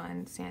cute llama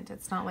in Santa.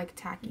 It's not like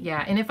tacky.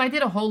 Yeah. And if I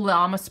did a whole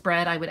llama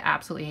spread, I would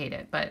absolutely hate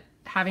it. But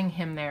having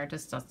him there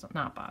just does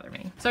not bother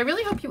me. So I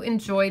really hope you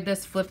enjoyed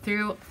this flip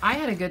through. I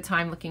had a good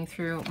time looking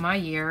through my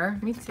year.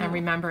 Me too. And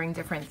remembering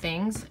different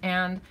things.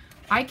 And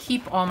I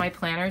keep all my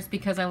planners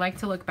because I like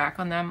to look back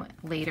on them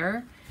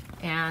later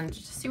and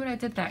just see what I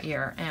did that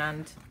year.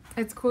 And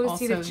It's cool to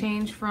see the Also-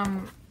 change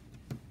from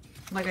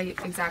like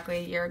exactly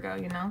a year ago,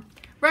 you know?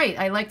 right,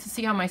 I like to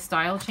see how my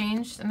style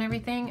changed and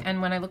everything.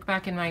 And when I look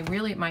back in my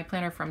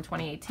planner from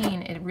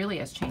 2018, it really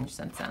has changed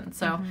since then.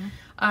 So,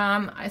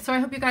 so I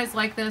hope you guys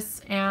like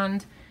this,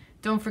 and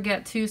don't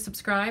forget to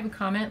subscribe,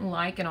 comment, and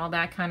like, and all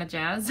that kind of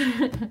jazz.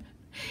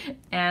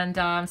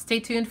 And stay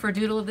tuned for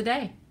Doodle of the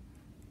Day.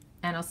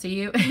 and I'll see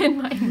you in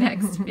my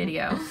next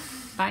video.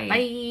 Bye.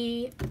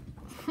 Bye.